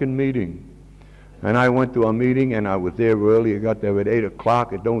my second meeting. And I went to a meeting, and I was there early. I got there at 8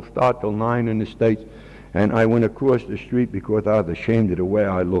 o'clock. It don't start till 9 in the States. And I went across the street because I was ashamed of the way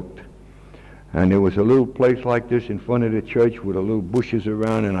I looked. And there was a little place like this in front of the church with a little bushes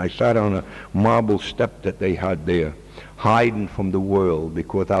around, and I sat on a marble step that they had there, hiding from the world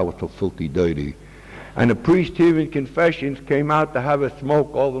because I was so filthy dirty. And the priest hearing confessions came out to have a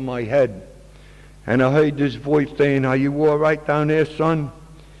smoke over my head. And I heard this voice saying, "Are you all right down there, son?"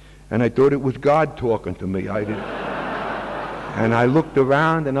 And I thought it was God talking to me. I didn't. And I looked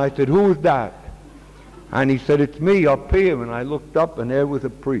around and I said, "Who is that?" And he said, "It's me up here." And I looked up and there was a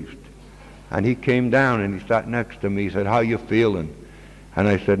priest. And he came down and he sat next to me. He said, "How you feeling?" And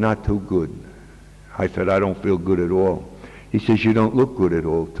I said, "Not too good." I said, "I don't feel good at all." He says, "You don't look good at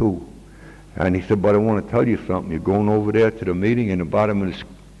all, too." And he said, but I want to tell you something. You're going over there to the meeting in the bottom of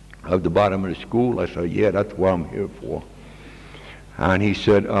the school? I said, yeah, that's what I'm here for. And he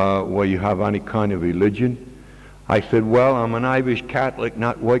said, well, you have any kind of religion? I said, well, I'm an Irish Catholic,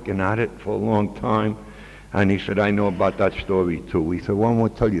 not working at it for a long time. And he said, I know about that story too. He said, well, I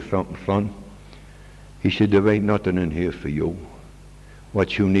want to tell you something, son. He said, there ain't nothing in here for you.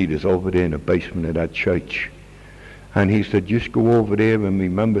 What you need is over there in the basement of that church. And he said, just go over there and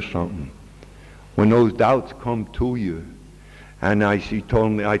remember something. When those doubts come to you, and I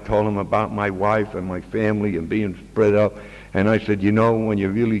told him about my wife and my family and being spread up, and I said, you know, when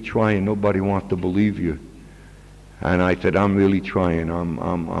you're really trying, nobody wants to believe you. And I said, I'm really trying.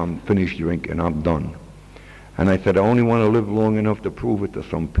 I'm finished drinking. I'm done. And I said, I only want to live long enough to prove it to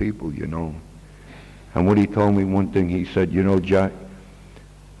some people, you know. And what he told me, one thing, he said, you know, Jack,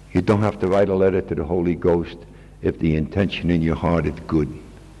 you don't have to write a letter to the Holy Ghost if the intention in your heart is good.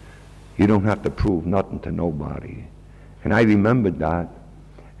 You don't have to prove nothing to nobody. And I remembered that.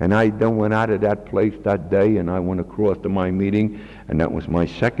 And I then went out of that place that day, and I went across to my meeting, and that was my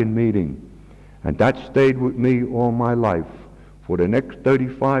second meeting. And that stayed with me all my life. For the next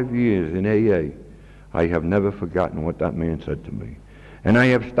 35 years in AA, I have never forgotten what that man said to me. And I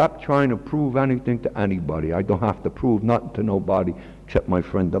have stopped trying to prove anything to anybody. I don't have to prove nothing to nobody except my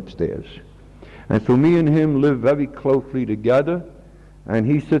friend upstairs. And so me and him live very closely together. And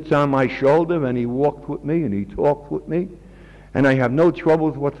he sits on my shoulder, and he walks with me, and he talks with me. And I have no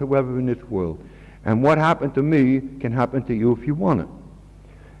troubles whatsoever in this world. And what happened to me can happen to you if you want it.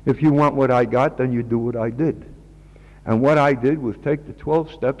 If you want what I got, then you do what I did. And what I did was take the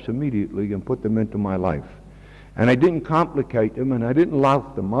 12 steps immediately and put them into my life. And I didn't complicate them, and I didn't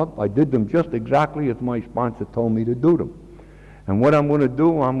louse them up. I did them just exactly as my sponsor told me to do them. And what I'm going to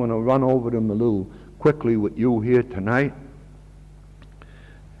do, I'm going to run over them a little quickly with you here tonight.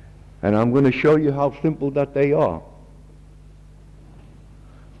 And I'm going to show you how simple that they are.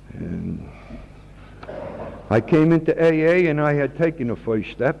 And I came into AA, and I had taken the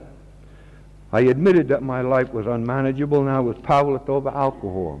first step. I admitted that my life was unmanageable, and I was powerless over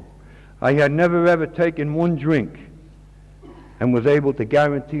alcohol. I had never ever taken one drink and was able to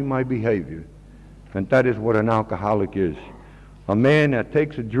guarantee my behavior. And that is what an alcoholic is. A man that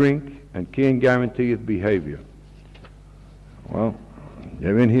takes a drink and can't guarantee his behavior. Well,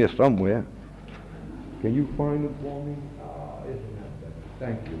 they're in here somewhere. Can you find them for me? Isn't that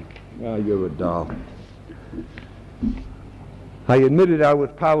better? Thank you. Oh, you're a doll. I admitted I was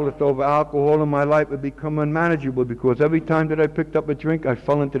powerless over alcohol, and my life had become unmanageable because every time that I picked up a drink, I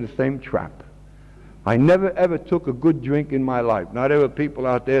fell into the same trap. I never ever took a good drink in my life. Now there are people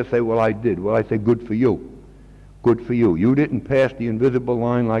out there say, well, I did. Well, I say, good for you. Good for you. You didn't pass the invisible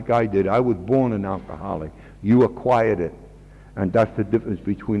line like I did. I was born an alcoholic. You acquired it. And that's the difference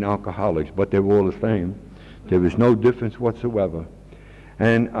between alcoholics, but they're all the same. There is no difference whatsoever.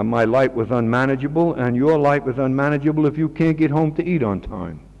 And my life was unmanageable, and your life is unmanageable if you can't get home to eat on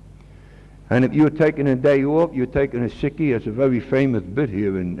time. And if you're taking a day off, you're taking a sickie. It's a very famous bit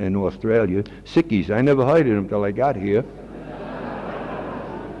here in Australia. Sickies. I never heard of them till I got here.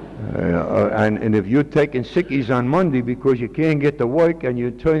 And if you're taking sickies on Monday because you can't get to work and you're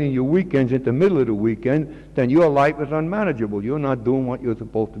turning your weekends into the middle of the weekend, then your life is unmanageable. You're not doing what you're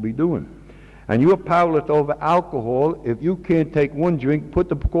supposed to be doing. And you're powerless over alcohol. If you can't take one drink, put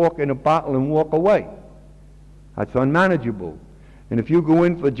the cork in a bottle and walk away. That's unmanageable. And if you go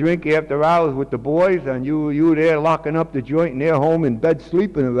in for a drink after hours with the boys and you're there locking up the joint and they're home in bed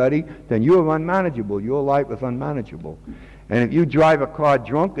sleeping already, then you're unmanageable. Your life is unmanageable. And if you drive a car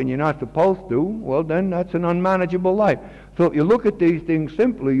drunk and you're not supposed to, well, then that's an unmanageable life. So if you look at these things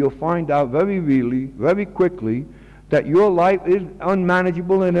simply, you'll find out very quickly, that your life is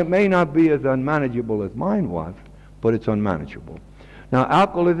unmanageable, and it may not be as unmanageable as mine was, but it's unmanageable. Now,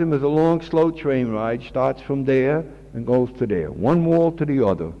 alcoholism is a long, slow train ride, starts from there and goes to there, one wall to the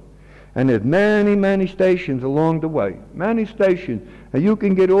other. And there's many, many stations along the way, many stations, and you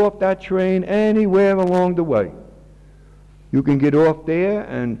can get off that train anywhere along the way. You can get off there,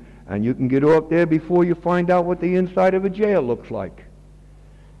 and you can get off there before you find out what the inside of a jail looks like.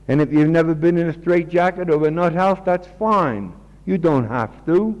 And if you've never been in a straitjacket or a nut house, that's fine. You don't have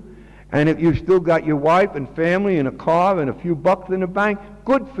to. And if you've still got your wife and family and a car and a few bucks in the bank,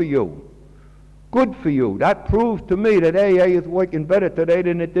 good for you. Good for you. That proves to me that AA is working better today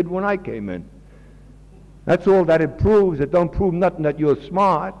than it did when I came in. That's all that it proves. It don't prove nothing that you're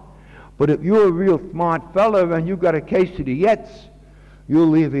smart. But if you're a real smart fella and you got a case of the Yets, you'll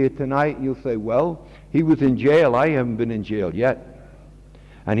leave here tonight and you'll say, well, he was in jail. I haven't been in jail yet.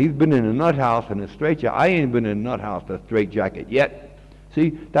 And he's been in a nut house and a straitjacket. I ain't been in a nut house or a straitjacket yet.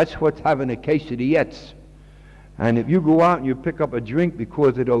 See, that's what's having a case of the Yets. And if you go out and you pick up a drink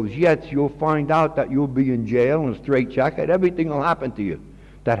because of those Yets, you'll find out that you'll be in jail and a straitjacket. Everything will happen to you.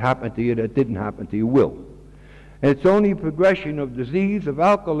 That happened to you, that didn't happen to you, will. And it's only progression of disease, of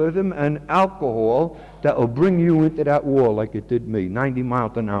alcoholism and alcohol that will bring you into that war like it did me, 90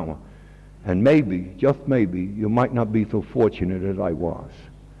 miles an hour. And maybe, just maybe, you might not be so fortunate as I was.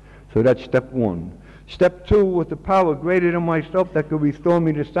 So that's step one. Step two, with the power greater than myself that could restore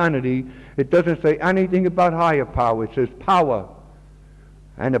me to sanity, it doesn't say anything about higher power. It says power.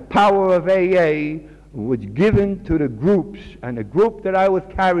 And the power of AA was given to the groups, and the group that I was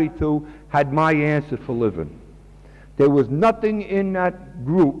carried to had my answer for living. There was nothing in that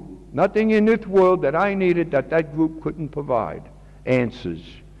group, nothing in this world that I needed that that group couldn't provide answers.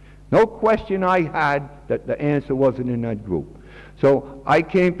 No question I had that the answer wasn't in that group. So I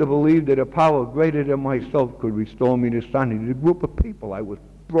came to believe that a power greater than myself could restore me to sanity. The group of people I was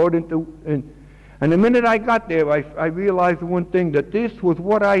brought into. And the minute I got there, I realized one thing, that this was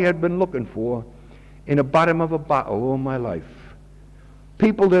what I had been looking for in the bottom of a bottle all my life.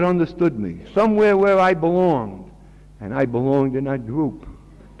 People that understood me, somewhere where I belonged. And I belonged in that group.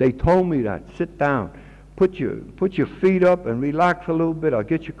 They told me that. Sit down. Put your feet up and relax a little bit. I'll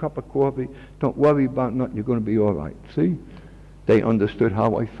get you a cup of coffee. Don't worry about nothing. You're going to be all right. See? They understood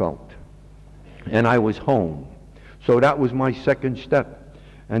how I felt. And I was home. So that was my second step.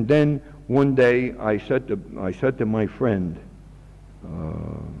 And then one day I said to my friend,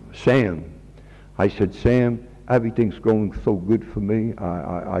 Sam, I said, Sam, everything's going so good for me.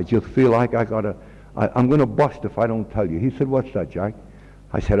 I just feel like I'm going to bust if I don't tell you. He said, what's that, Jack?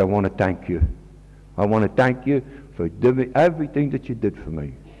 I said, I want to thank you. I want to thank you for doing everything that you did for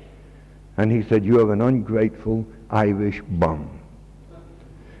me. And he said, you're an ungrateful Irish bum.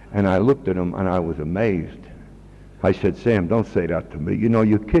 And I looked at him and I was amazed. I said, Sam, don't say that to me. You know,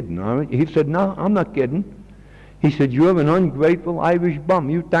 you're kidding, aren't you? He said, no, I'm not kidding. He said, you're an ungrateful Irish bum.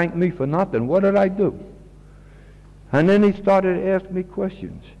 You thank me for nothing. What did I do? And then he started to ask me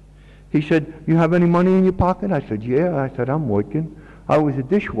questions. He said, you have any money in your pocket? I said, yeah. I said, I'm working. I was a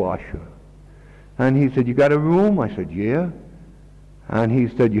dishwasher. And he said, you got a room? I said, yeah. And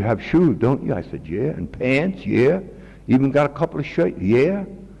he said, you have shoes, don't you? I said, yeah. And pants? Yeah. Even got a couple of shirts? Yeah.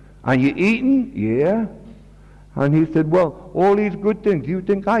 And you eating? Yeah. And he said, well, all these good things, you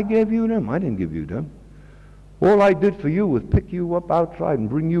think I gave you them? I didn't give you them. All I did for you was pick you up outside and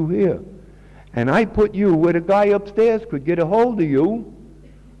bring you here. And I put you where the guy upstairs could get a hold of you.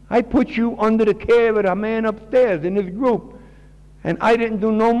 I put you under the care of the man upstairs in his group. And I didn't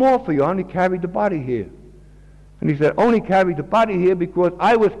do no more for you. I only carried the body here. And he said, only carried the body here because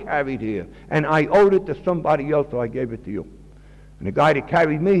I was carried here. And I owed it to somebody else, so I gave it to you. And the guy that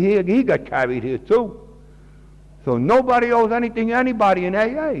carried me here, he got carried here too. So nobody owes anything to anybody in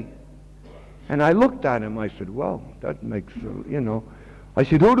AA. And I looked at him. I said, well, that makes, I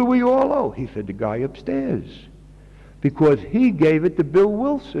said, who do we all owe? He said, the guy upstairs. Because he gave it to Bill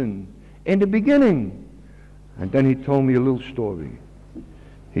Wilson in the beginning. And then he told me a little story.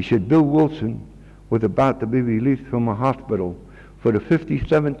 He said, Bill Wilson was about to be released from a hospital for the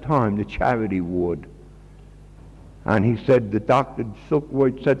 57th time, the charity ward. And he said, the doctor,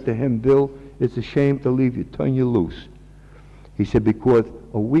 Silkwood, said to him, Bill, it's a shame to leave you, turn you loose. He said, because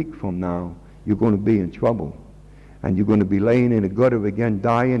a week from now, you're going to be in trouble. And you're going to be laying in a gutter again,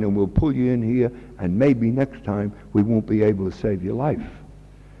 dying, and we'll pull you in here, and maybe next time we won't be able to save your life.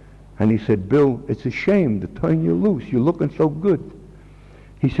 And he said, Bill, it's a shame to turn you loose. You're looking so good.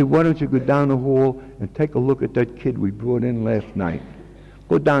 He said, why don't you go down the hall and take a look at that kid we brought in last night?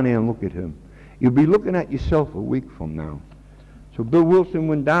 Go down there and look at him. You'll be looking at yourself a week from now. So Bill Wilson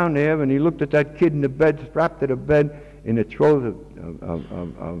went down there, and he looked at that kid in the bed, strapped to the bed, in the throes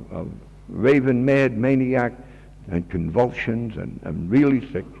of raving mad maniac and convulsions and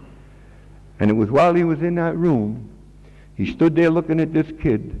really sick. And it was while he was in that room, he stood there looking at this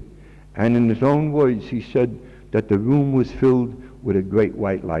kid, and in his own words, he said that the room was filled with a great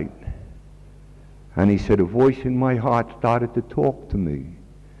white light. And he said, a voice in my heart started to talk to me.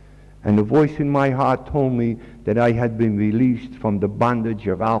 And the voice in my heart told me that I had been released from the bondage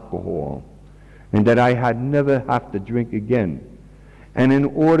of alcohol, and that I had never have to drink again. And in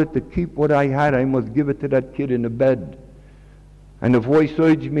order to keep what I had, I must give it to that kid in the bed. And the voice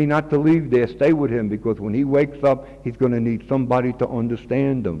urged me not to leave there, stay with him, because when he wakes up, he's going to need somebody to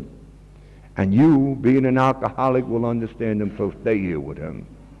understand him. And you, being an alcoholic, will understand him, so stay here with him.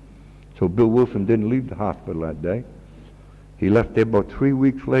 So Bill Wilson didn't leave the hospital that day. He left there about 3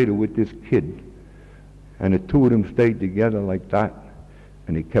 weeks later with this kid. And the two of them stayed together like that.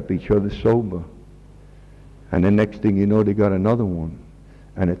 And they kept each other sober. And the next thing you know, they got another one.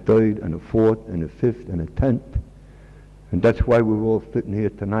 and a third, and a fourth, and a fifth, and a 10th. And that's why we're all sitting here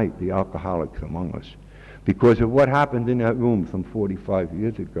tonight, the alcoholics among us, because of what happened in that room some 45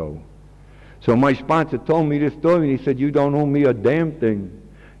 years ago. So my sponsor told me this story, and he said, you don't owe me a damn thing.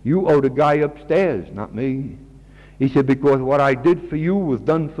 You owe the guy upstairs, not me. He said, because what I did for you was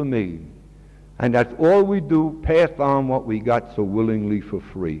done for me. And that's all we do, pass on what we got so willingly for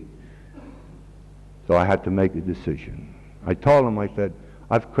free. So I had to make a decision. I told him, I said,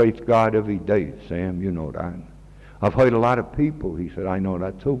 I've praised God every day, Sam, you know that. I've heard a lot of people. He said, I know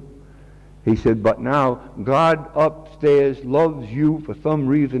that too. He said, but now God upstairs loves you for some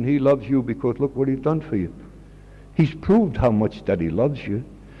reason. He loves you because look what he's done for you. He's proved how much that he loves you.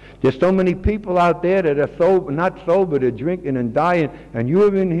 There's so many people out there that are sober, not sober, they're drinking and dying, and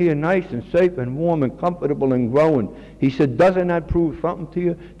you're in here nice and safe and warm and comfortable and growing. He said, doesn't that prove something to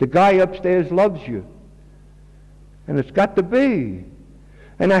you? The guy upstairs loves you. And it's got to be.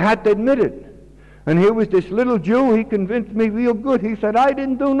 And I had to admit it. And here was this little Jew, he convinced me real good. He said, I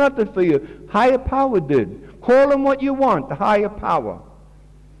didn't do nothing for you. Higher power did. Call him what you want, the higher power.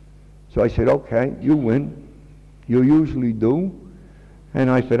 So I said, okay, you win. You usually do. And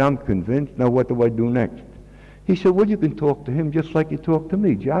I said, I'm convinced. Now what do I do next? He said, well, you can talk to him just like you talk to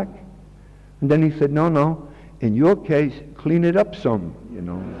me, Jack. And then he said, no. In your case, clean it up some, you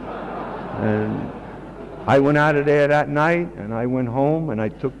know. And I went out of there that night, and I went home, and I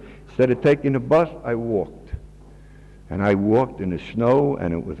took, instead of taking the bus, I walked. And I walked in the snow,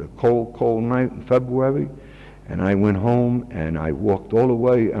 and it was a cold, cold night in February. And I went home, and I walked all the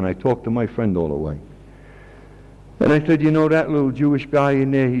way, and I talked to my friend all the way. And I said, you know, that little Jewish guy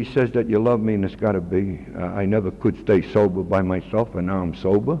in there, he says that you love me, and it's got to be. I never could stay sober by myself, and now I'm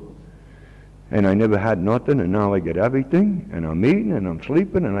sober. And I never had nothing, and now I get everything, and I'm eating, and I'm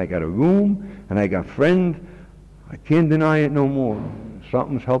sleeping, and I got a room, and I got friends. I can't deny it no more.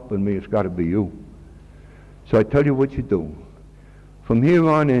 Something's helping me. It's got to be you. So I tell you what you do. From here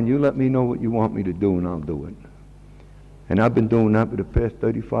on in, you let me know what you want me to do, and I'll do it. And I've been doing that for the past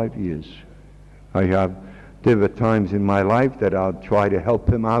 35 years. There are times in my life that I'll try to help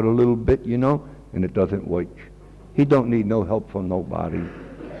him out a little bit, you know, and it doesn't work. He don't need no help from nobody.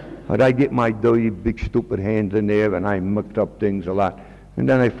 But I get my dirty, big, stupid hands in there, and I mucked up things a lot. And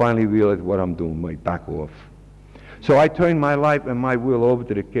then I finally realize what I'm doing, I back off. So I turn my life and my will over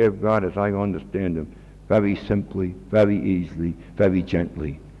to the care of God as I understand him, very simply, very easily, very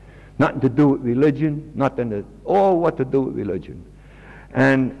gently. Nothing to do with religion, what to do with religion.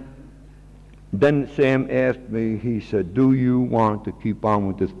 And then Sam asked me, he said, do you want to keep on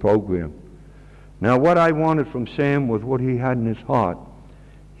with this program? Now what I wanted from Sam was what he had in his heart.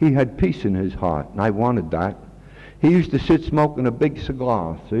 He had peace in his heart, and I wanted that. He used to sit smoking a big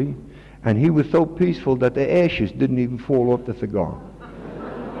cigar, see? And he was so peaceful that the ashes didn't even fall off the cigar.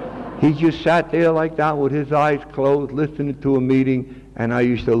 He just sat there like that with his eyes closed, listening to a meeting, and I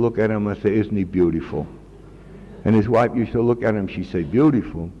used to look at him and say, isn't he beautiful? And his wife used to look at him, she'd say,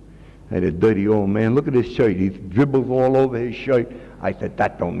 beautiful? And a dirty old man, look at his shirt. He dribbles all over his shirt. I said,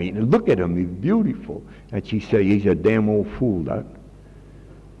 that don't mean it. Look at him, he's beautiful. And she said, he's a damn old fool, that.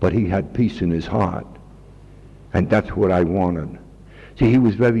 But he had peace in his heart. And that's what I wanted. See, he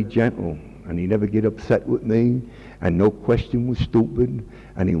was very gentle, and he never get upset with me, and no question was stupid,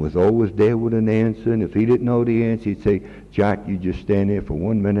 and he was always there with an answer, and if he didn't know the answer, he'd say, Jack, you just stand there for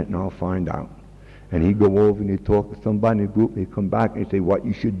 1 minute and I'll find out. And he'd go over and he'd talk to somebody in the group, and he'd come back and he'd say, what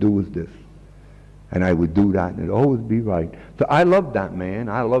you should do is this. And I would do that, and it'd always be right. So I loved that man.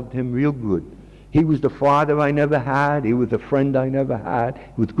 I loved him real good. He was the father I never had. He was a friend I never had.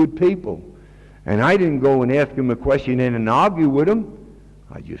 He was good people. And I didn't go and ask him a question and argue with him.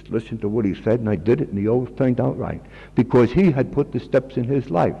 I just listened to what he said, and I did it, and he always turned out right. Because he had put the steps in his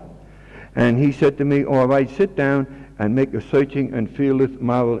life. And he said to me, all right, sit down and make a searching and fearless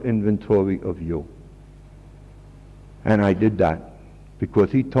moral inventory of you. And I did that. Because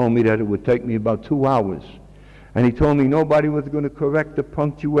he told me that it would take me about 2 hours. And he told me nobody was going to correct the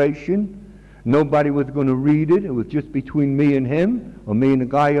punctuation. Nobody was going to read it. It was just between me and him, or me and the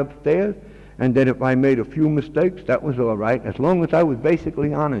guy upstairs. And that if I made a few mistakes, that was all right, as long as I was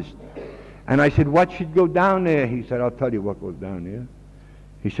basically honest. And I said, what should go down there? He said, I'll tell you what goes down there.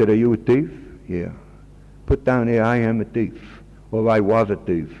 He said, are you a thief? Yeah. Put down there, I am a thief, or I was a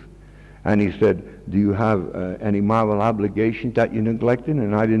thief. And he said, do you have any moral obligations that you neglected?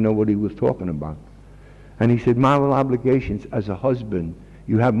 And I didn't know what he was talking about. And he said, moral obligations as a husband.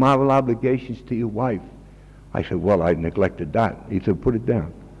 You have moral obligations to your wife. I said, well, I neglected that. He said, put it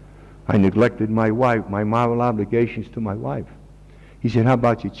down. I neglected my wife, my moral obligations to my wife. He said, how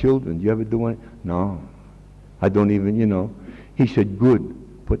about your children? Do you ever do anything? No. I don't even, you know. He said, good.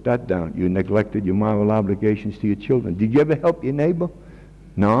 put that down. You neglected your moral obligations to your children. Did you ever help your neighbor?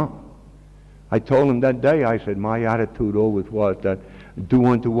 No. I told him that day, I said, my attitude always was that do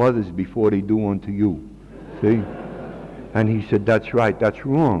unto others before they do unto you. See? And he said, that's right, that's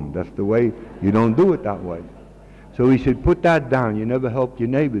wrong. That's the way, you don't do it that way. So he said, put that down. You never helped your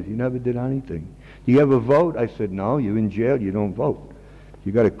neighbors. You never did anything. Do you ever vote? I said, no, you're in jail, you don't vote.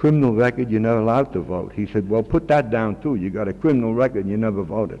 You got a criminal record, you're never allowed to vote. He said, well, put that down too. You got a criminal record, you never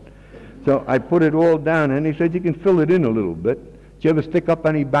voted. So I put it all down, and he said, you can fill it in a little bit. Did you ever stick up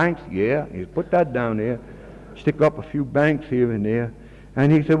any banks? Yeah. He said, put that down there. Stick up a few banks here and there.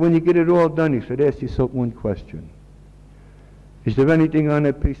 And he said, when you get it all done, he said, ask yourself one question. Is there anything on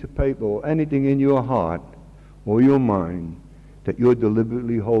that piece of paper or anything in your heart or your mind that you're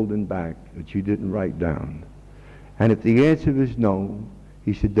deliberately holding back that you didn't write down? And if the answer is no,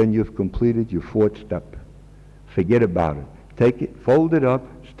 he said, then you've completed your fourth step. Forget about it. Take it, fold it up,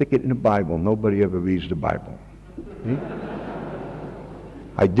 stick it in the Bible. Nobody ever reads the Bible. See?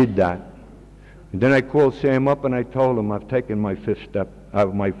 I did that. And then I called Sam up and I told him I've taken my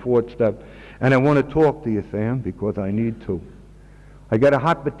my fourth step. And I want to talk to you, Sam, because I need to. I got a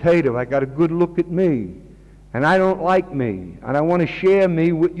hot potato. I got a good look at me. And I don't like me. And I want to share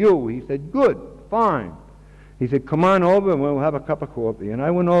me with you. He said, good, fine. He said, come on over and we'll have a cup of coffee. And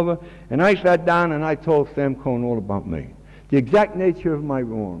I went over and I sat down and I told Sam Cohn all about me. The exact nature of my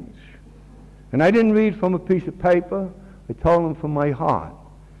wrongs. And I didn't read from a piece of paper. I told him from my heart.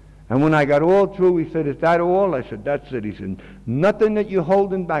 And when I got all through, he said, is that all? I said, that's it. He said, nothing that you're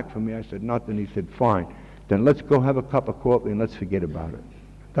holding back from me. I said, nothing. He said, fine. Then let's go have a cup of coffee and let's forget about it.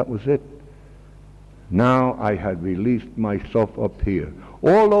 That was it. Now I had released myself up here.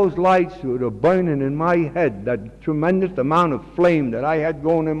 All those lights that were burning in my head, that tremendous amount of flame that I had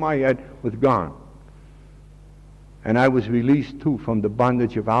going in my head was gone. And I was released too from the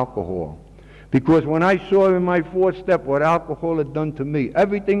bondage of alcohol. Because when I saw in my fourth step what alcohol had done to me,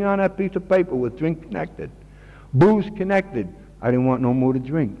 everything on that piece of paper was drink connected, booze connected. I didn't want no more to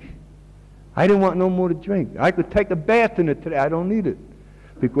drink. I didn't want no more to drink. I could take a bath in it today. I don't need it.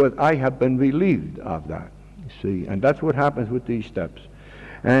 Because I have been relieved of that, you see. And that's what happens with these steps.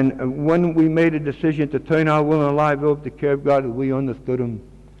 And when we made a decision to turn our will and life over to the care of God, we understood Him.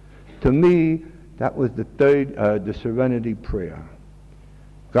 To me, that was the third, the serenity prayer.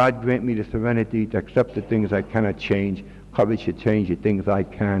 God grant me the serenity to accept the things I cannot change, courage to change the things I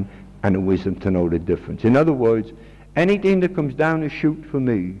can, and the wisdom to know the difference. In other words, anything that comes down the chute for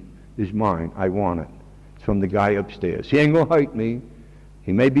me is mine. I want it. It's from the guy upstairs. He ain't going to hurt me.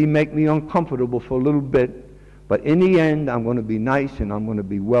 He may make me uncomfortable for a little bit, but in the end, I'm going to be nice and I'm going to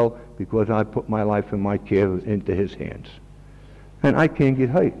be well because I put my life and my care into His hands. And I can't get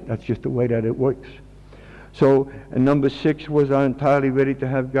hurt. That's just the way that it works. So, and number 6 was I'm entirely ready to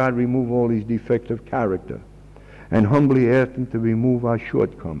have God remove all these defects of character and humbly ask Him to remove our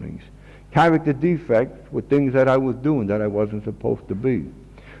shortcomings. Character defects were things that I was doing that I wasn't supposed to be.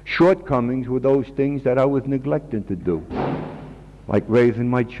 Shortcomings were those things that I was neglecting to do, like raising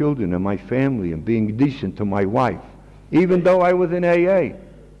my children and my family and being decent to my wife. Even though I was in AA.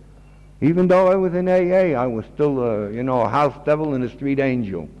 Even though I was in AA, I was still, a house devil and a street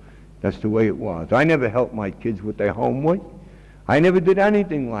angel. That's the way it was. I never helped my kids with their homework. I never did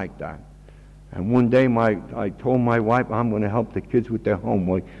anything like that. And one day I told my wife, I'm going to help the kids with their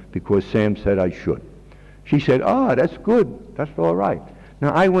homework because Sam said I should. She said, that's good. That's all right.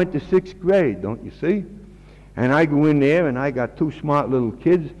 Now, I went to 6th grade, don't you see? And I go in there, and I got 2 smart little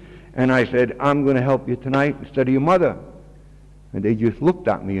kids, and I said, I'm going to help you tonight instead of your mother. And they just looked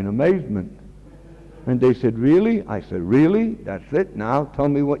at me in amazement. And they said, really? I said, really? That's it? Now tell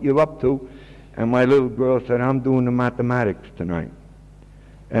me what you're up to. And my little girl said, I'm doing the mathematics tonight.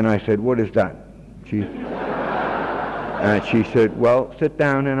 And I said, what is that? And she said, well, sit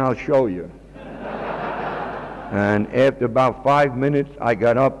down and I'll show you. And after about 5 minutes, I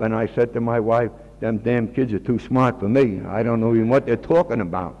got up and I said to my wife, them damn kids are too smart for me. I don't know even what they're talking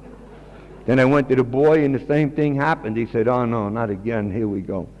about. Then I went to the boy and the same thing happened. He said, oh no, not again, here we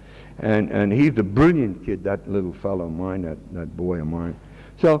go. And he's a brilliant kid, that little fellow of mine, that boy of mine.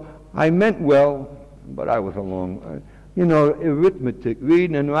 So I meant well, but I was along. Arithmetic,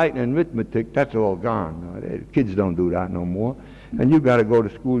 reading and writing and arithmetic, that's all gone. Kids don't do that no more. And you got to go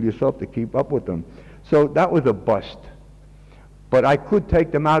to school yourself to keep up with them. So that was a bust. But I could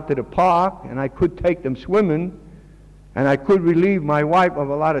take them out to the park, and I could take them swimming, and I could relieve my wife of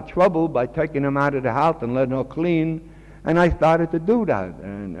a lot of trouble by taking them out of the house and letting her clean. And I started to do that.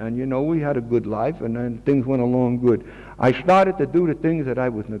 And we had a good life, and then things went along good. I started to do the things that I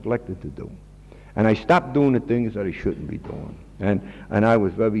was neglected to do. And I stopped doing the things that I shouldn't be doing. And I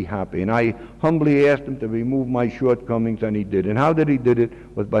was very happy. And I humbly asked him to remove my shortcomings, and he did. And how did he did it?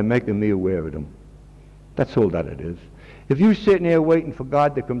 Was by making me aware of them. That's all that it is. If you're sitting there waiting for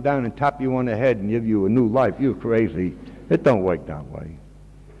God to come down and tap you on the head and give you a new life, you're crazy. It don't work that way.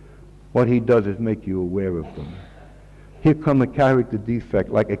 What he does is make you aware of them. Here come a character defect,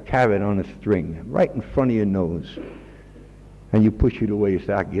 like a carrot on a string, right in front of your nose. And you push it away, you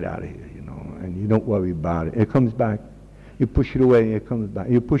say, "Ah, get out of here," you know, and you don't worry about it. It comes back. You push it away, and it comes back.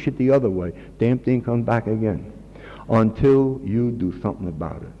 You push it the other way, damn thing comes back again. Until you do something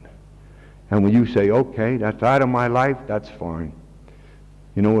about it. And when you say, "Okay, that's out of my life," that's fine.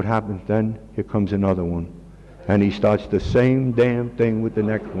 You know what happens then? Here comes another one. And he starts the same damn thing with the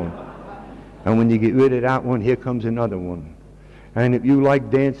next one. And when you get rid of that one, here comes another one. And if you like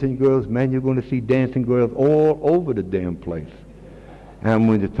dancing girls, man, you're going to see dancing girls all over the damn place. And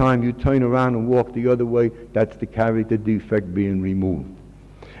when the time you turn around and walk the other way, that's the character defect being removed.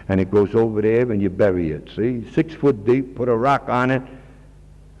 And it goes over there and you bury it. See, 6 foot deep, put a rock on it,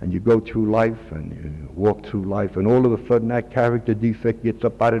 and you go through life and you walk through life, and all of a sudden that character defect gets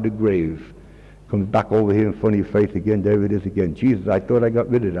up out of the grave, comes back over here in front of your face again. There it is again. Jesus, I thought I got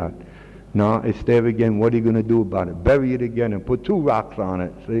rid of that. No, it's there again. What are you going to do about it? Bury it again and put 2 rocks on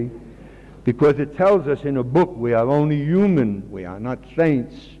it, see? Because it tells us in a book we are only human. We are not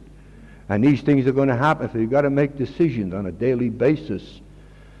saints. And these things are going to happen, so you've got to make decisions on a daily basis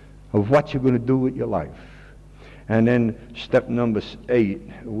of what you're going to do with your life. And then step number 8,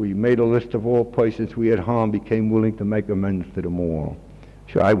 we made a list of all persons we had harmed, became willing to make amends to them all.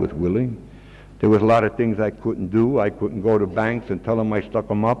 Sure, I was willing. There was a lot of things I couldn't do. I couldn't go to banks and tell them I stuck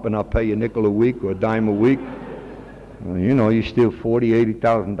them up and I'll pay you a nickel a week or a dime a week. You know, you steal $40,000,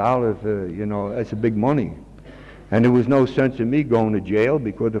 $80,000, you know, that's a big money. And there was no sense in me going to jail,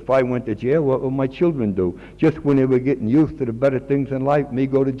 because if I went to jail, what would my children do? Just when they were getting used to the better things in life, me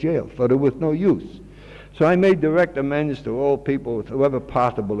go to jail. So there was no use. So I made direct amends to all people, whoever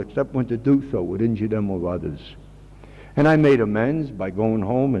possible, except when to do so would injure them or others. And I made amends by going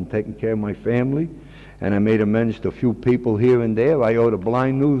home and taking care of my family. And I made amends to a few people here and there. I owed a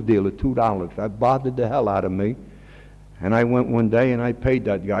blind news dealer $2. That bothered the hell out of me. And I went one day and I paid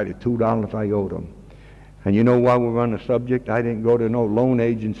that guy the $2 I owed him. And you know, while we're on the subject, I didn't go to no loan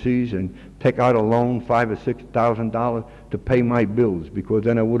agencies and take out a loan, $5,000 or $6,000 to pay my bills, because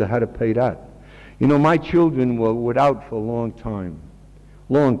then I would have had to pay that. You know, my children were without for a long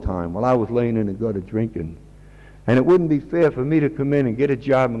time while I was laying in the gutter drinking. And it wouldn't be fair for me to come in and get a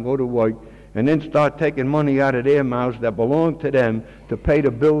job and go to work and then start taking money out of their mouths that belonged to them to pay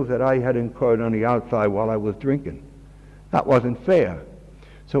the bills that I had incurred on the outside while I was drinking. That wasn't fair.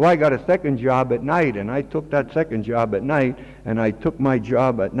 So I got a second job at night, and I took that second job at night, and I took my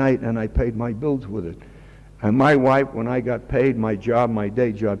job at night, and I paid my bills with it. And my wife, when I got paid my job, my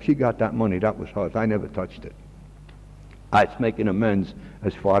day job, she got that money. That was hers. I never touched it. It's making amends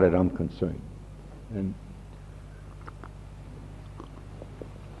as far as I'm concerned. And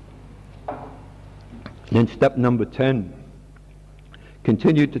then step number 10,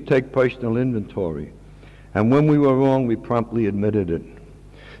 continue to take personal inventory. And when we were wrong, we promptly admitted it.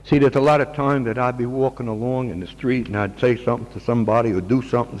 See, there's a lot of times that I'd be walking along in the street and I'd say something to somebody or do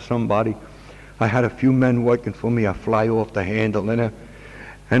something to somebody. I had a few men working for me. I fly off the handle,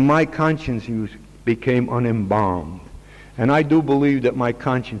 and my conscience became unembalmed. And I do believe that my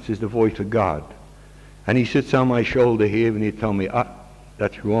conscience is the voice of God. And he sits on my shoulder here and he'd tell me,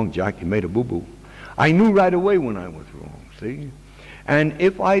 that's wrong, Jack, you made a boo-boo. I knew right away when I was wrong, see? And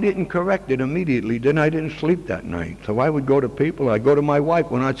if I didn't correct it immediately, then I didn't sleep that night. So I would go to people, I'd go to my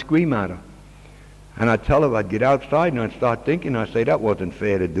wife when I'd scream at her. And I'd tell her, I'd get outside and I'd start thinking, I'd say, that wasn't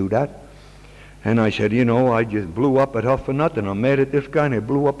fair to do that. And I said, you know, I just blew up at her for nothing. I'm mad at this guy and I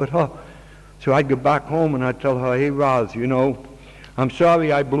blew up at her. So I'd go back home and I'd tell her, hey, Roz, you know, I'm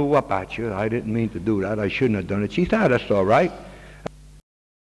sorry I blew up at you. I didn't mean to do that. I shouldn't have done it. She said, that's all right.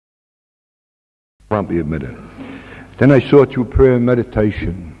 Promptly admitted. Then I sought through prayer and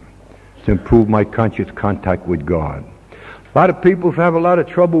meditation to improve my conscious contact with God. A lot of people have a lot of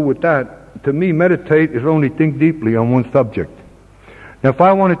trouble with that. To me, meditate is only think deeply on one subject. Now, if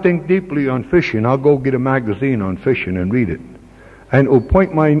I want to think deeply on fishing, I'll go get a magazine on fishing and read it. And it will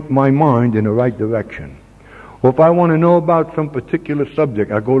point my mind in the right direction. Or if I want to know about some particular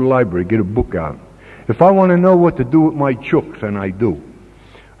subject, I go to the library, get a book out. If I want to know what to do with my chooks, and I do,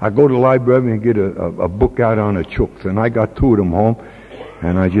 I go to the library and get a book out on the chooks, and I got 2 of them home,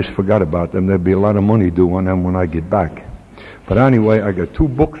 and I just forgot about them. There'll be a lot of money due on them when I get back. But anyway, I got 2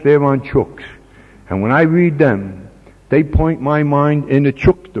 books there on chooks, and when I read them, they point my mind in the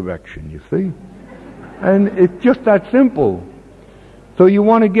chook's direction, you see? And it's just that simple. So you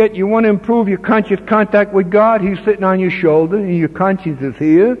want to improve your conscious contact with God. He's sitting on your shoulder and your conscience is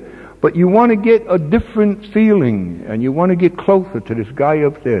here. But you want to get a different feeling, and you want to get closer to this guy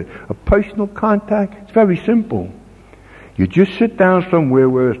up there. A personal contact, it's very simple. You just sit down somewhere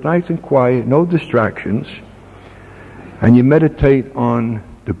where it's nice and quiet, no distractions, and you meditate on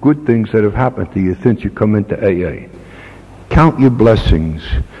the good things that have happened to you since you come into AA. Count your blessings.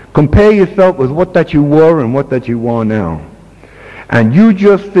 Compare yourself with what that you were and what that you are now. And you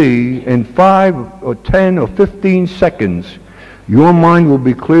just see in 5 or 10 or 15 seconds, your mind will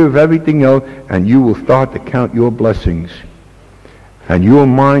be clear of everything else, and you will start to count your blessings. And your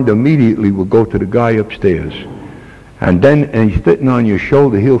mind immediately will go to the guy upstairs. And then, and he's sitting on your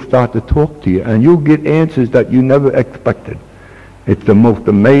shoulder, he'll start to talk to you, and you'll get answers that you never expected. It's the most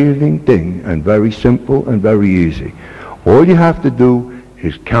amazing thing, and very simple and very easy. All you have to do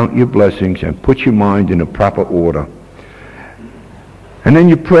is count your blessings and put your mind in a proper order. And then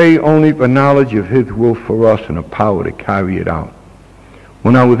you pray only for knowledge of His will for us and a power to carry it out.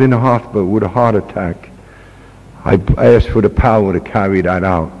 When I was in the hospital with a heart attack, I asked for the power to carry that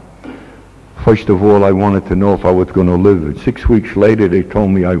out. First of all, I wanted to know if I was going to live. And 6 weeks later, they told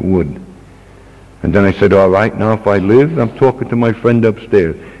me I would. And then I said, all right, now if I live, I'm talking to my friend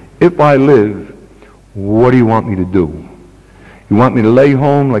upstairs. If I live, what do you want me to do? You want me to lay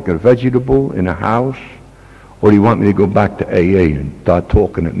home like a vegetable in a house? Or do you want me to go back to AA and start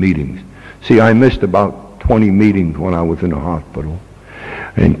talking at meetings? See, I missed about 20 meetings when I was in the hospital,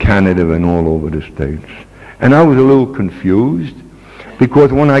 in Canada and all over the States. And I was a little confused,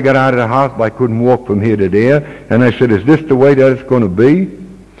 because when I got out of the hospital, I couldn't walk from here to there. And I said, is this the way that it's going to be?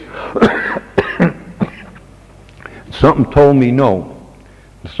 Something told me no.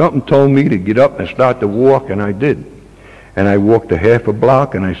 Something told me to get up and start to walk, and I did. And I walked a half a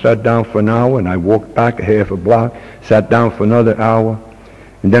block, and I sat down for an hour, and I walked back a half a block, sat down for another hour,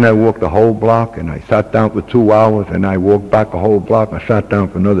 and then I walked a whole block, and I sat down for 2 hours, and I walked back a whole block, and I sat down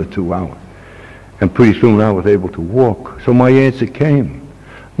for another 2 hours. And pretty soon I was able to walk. So my answer came.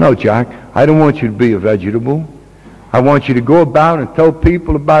 No, Jack, I don't want you to be a vegetable. I want you to go about and tell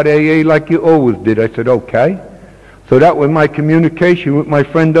people about AA like you always did. I said, okay. So that was my communication with my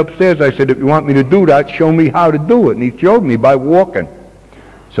friend upstairs. I said, if you want me to do that, show me how to do it. And he showed me by walking.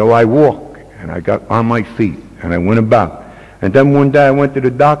 So I walked, and I got on my feet, and I went about. And then one day I went to the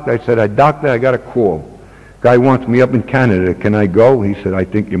doctor. I said, doctor, I got a call. Guy wants me up in Canada. Can I go? He said, I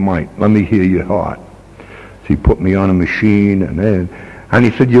think you might. Let me hear your heart. So he put me on a machine, and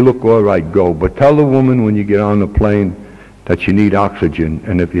he said, you look all right, go. But tell the woman when you get on the plane that you need oxygen,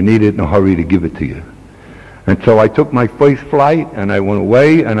 and if you need it in a hurry, to give it to you. And so I took my first flight, and I went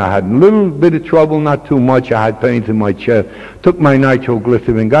away, and I had a little bit of trouble, not too much. I had pains in my chest. Took my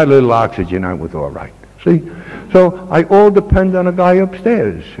nitroglycerin, got a little oxygen, I was all right. See? So I all depend on a guy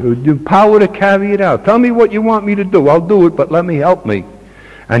upstairs. The power to carry it out. Tell me what you want me to do. I'll do it, but let me help me.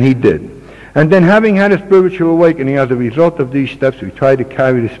 And he did. And then, having had a spiritual awakening as a result of these steps, we try to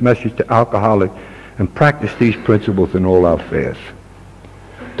carry this message to alcoholics and practice these principles in all our affairs.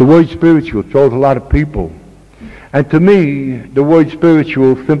 The word spiritual throws a lot of people. And to me, the word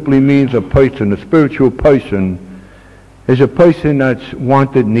spiritual simply means a person. A spiritual person is a person that's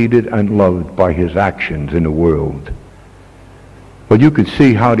wanted, needed, and loved by his actions in the world. But you can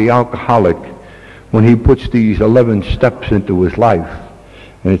see how the alcoholic, when he puts these 11 steps into his life,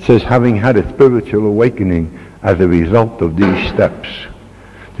 and it says, having had a spiritual awakening as a result of these steps.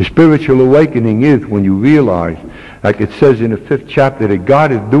 The spiritual awakening is when you realize, like it says in the 5th chapter, that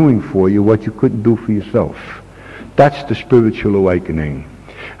God is doing for you what you couldn't do for yourself. That's the spiritual awakening.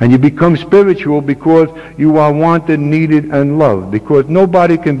 And you become spiritual because you are wanted, needed, and loved. Because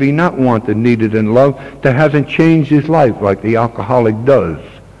nobody can be not wanted, needed, and loved that hasn't changed his life like the alcoholic does.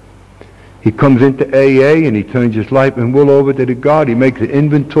 He comes into AA and he turns his life and will over to the God. He makes an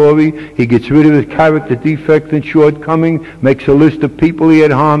inventory. He gets rid of his character defects and shortcomings, makes a list of people he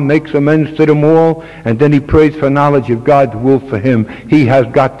had harmed, makes amends to them all, and then he prays for knowledge of God's will for him. He has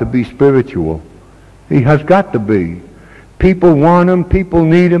got to be spiritual. He has got to be. People want him, people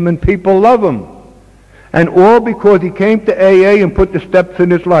need him, and people love him. And all because he came to AA and put the steps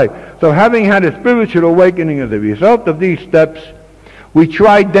in his life. So having had a spiritual awakening as a result of these steps, we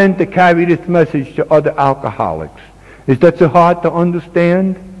tried then to carry this message to other alcoholics. Is that so hard to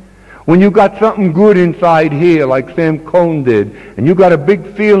understand? When you got something good inside here, like Sam Cohn did, and you got a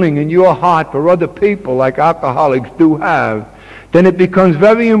big feeling in your heart for other people, like alcoholics do have, then it becomes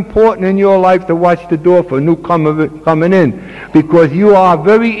very important in your life to watch the door for a newcomer coming in, because you are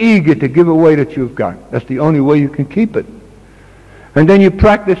very eager to give away that you've got. That's the only way you can keep it. And then you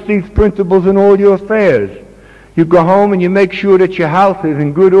practice these principles in all your affairs. You go home and you make sure that your house is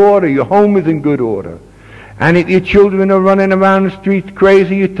in good order, your home is in good order. And if your children are running around the streets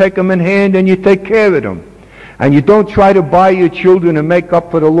crazy, you take them in hand and you take care of them. And you don't try to buy your children and make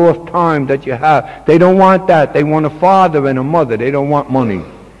up for the lost time that you have. They don't want that. They want a father and a mother. They don't want money.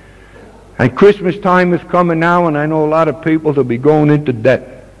 And Christmas time is coming now, and I know a lot of people will be going into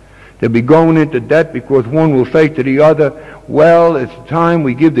debt. They'll be going into debt because one will say to the other, well, it's time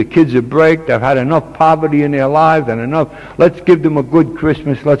we give the kids a break. They've had enough poverty in their lives and enough. Let's give them a good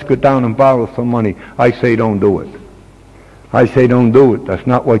Christmas. Let's go down and borrow some money. I say don't do it. I say don't do it. That's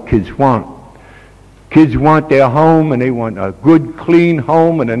not what kids want. Kids want their home, and they want a good, clean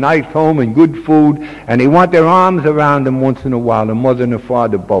home and a nice home and good food, and they want their arms around them once in a while, the mother and the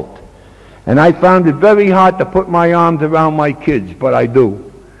father both. And I found it very hard to put my arms around my kids, but I do.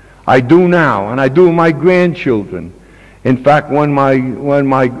 I do now, and I do my grandchildren. In fact, when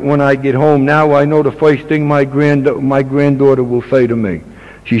I get home now, I know the first thing my granddaughter will say to me.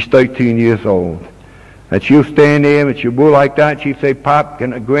 She's 13 years old. And she'll stand there and she'll go like that, and she'll say,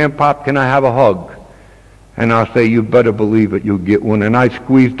 Grandpop, can I have a hug? And I'll say, you better believe it, you'll get one. And I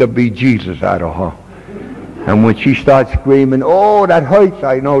squeeze the bejesus out of her. And when she starts screaming, oh, that hurts,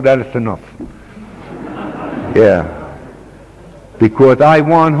 I know that it's enough. Yeah. Because I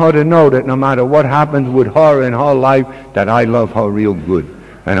want her to know that no matter what happens with her in her life, that I love her real good.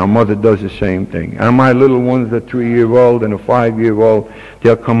 And her mother does the same thing. And my little ones, a 3-year-old and a 5-year-old,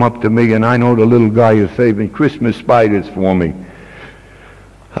 they'll come up to me, and I know the little guy is saving Christmas spiders for me.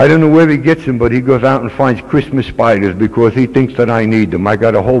 I don't know where he gets them, but he goes out and finds Christmas spiders because he thinks that I need them. I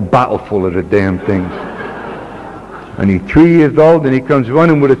got a whole bottle full of the damn things. And he's 3 years old, and he comes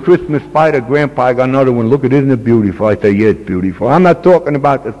running with a Christmas spider. Grandpa, I got another one. Look, isn't it beautiful? I say, yeah, it's beautiful. I'm not talking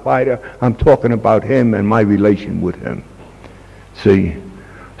about the spider. I'm talking about him and my relation with him. See?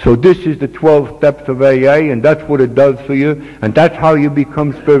 So this is the 12 steps of AA, and that's what it does for you, and that's how you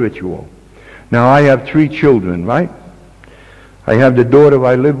become spiritual. Now, I have 3 children, right? I have the daughter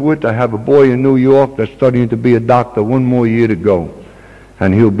I live with. I have a boy in New York that's studying to be a doctor, 1 more year to go.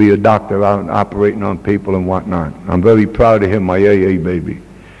 And he'll be a doctor out and operating on people and whatnot. I'm very proud of him, my AA baby.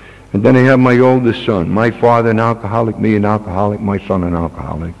 And then I have my oldest son. My father an alcoholic, me an alcoholic, my son an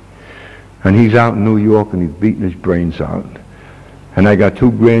alcoholic. And he's out in New York and he's beating his brains out. And I got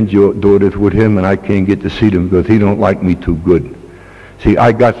 2 granddaughters with him, and I can't get to see them because he don't like me too good. See,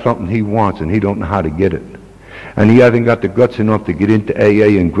 I got something he wants and he don't know how to get it. And he hasn't got the guts enough to get into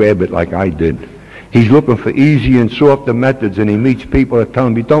AA and grab it like I did. He's looking for easy and softer methods, and he meets people that tell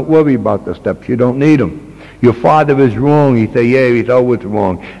him, don't worry about the steps, you don't need them. Your father is wrong. He say, yeah, he's always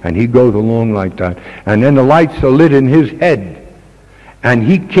wrong. And he goes along like that. And then the lights are lit in his head. And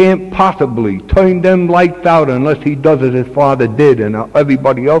he can't possibly turn them lights out unless he does as his father did and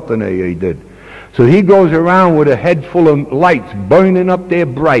everybody else in AA did. So he goes around with a head full of lights burning up there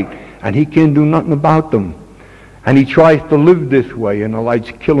bright, and he can't do nothing about them. And he tries to live this way, and the lights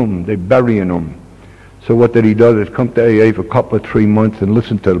kill him. They're burying him. So what that he does is come to AA for a couple of 3 months and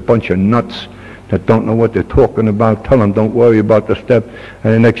listen to a bunch of nuts that don't know what they're talking about. Tell them don't worry about the step,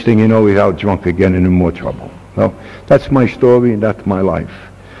 and the next thing you know, he's out drunk again and in more trouble. So that's my story, and that's my life.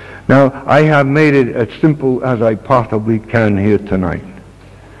 Now, I have made it as simple as I possibly can here tonight.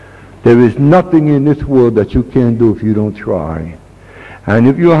 There is nothing in this world that you can't do if you don't try. And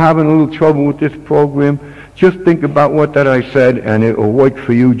if you're having a little trouble with this program, just think about what that I said, and it will work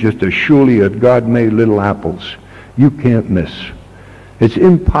for you just as surely as God made little apples. You can't miss. It's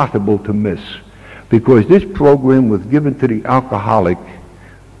impossible to miss, because this program was given to the alcoholic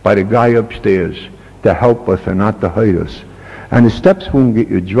by the guy upstairs to help us and not to hurt us. And the steps won't get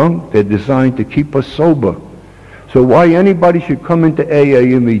you drunk. They're designed to keep us sober. So why anybody should come into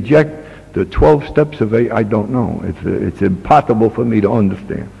AA and reject the 12 steps of AA, I don't know. It's impossible for me to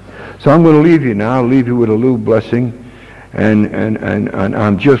understand. So I'm going to leave you now. I'll leave you with a little blessing. And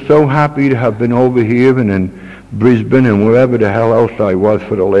I'm just so happy to have been over here and in Brisbane and wherever the hell else I was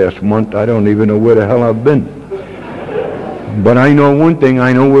for the last month. I don't even know where the hell I've been. But I know one thing.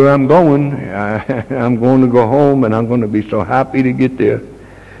 I know where I'm going. I'm going to go home, and I'm going to be so happy to get there.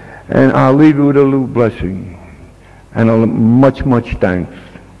 And I'll leave you with a little blessing and a much, much thanks,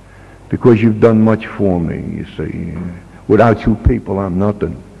 because you've done much for me, you see. Without you people, I'm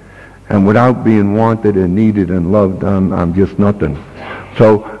nothing. And without being wanted and needed and loved, I'm just nothing.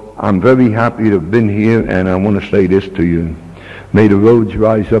 So I'm very happy to have been here, and I want to say this to you. May the roads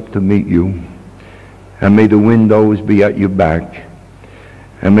rise up to meet you, and may the windows be at your back,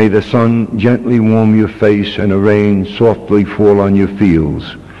 and may the sun gently warm your face and the rain softly fall on your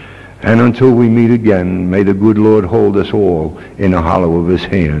fields. And until we meet again, may the good Lord hold us all in the hollow of his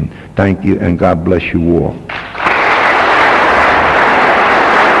hand. Thank you, and God bless you all.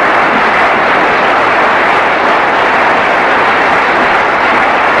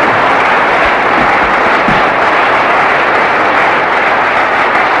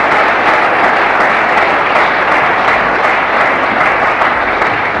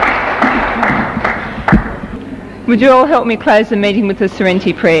 Would you all help me close the meeting with a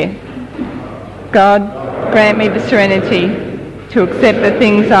serenity prayer? God, grant me the serenity to accept the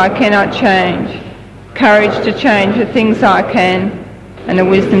things I cannot change, courage to change the things I can, and the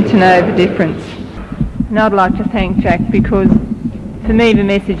wisdom to know the difference. And I'd like to thank Jack, because for me the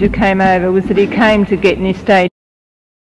message that came over was that he came to get in this state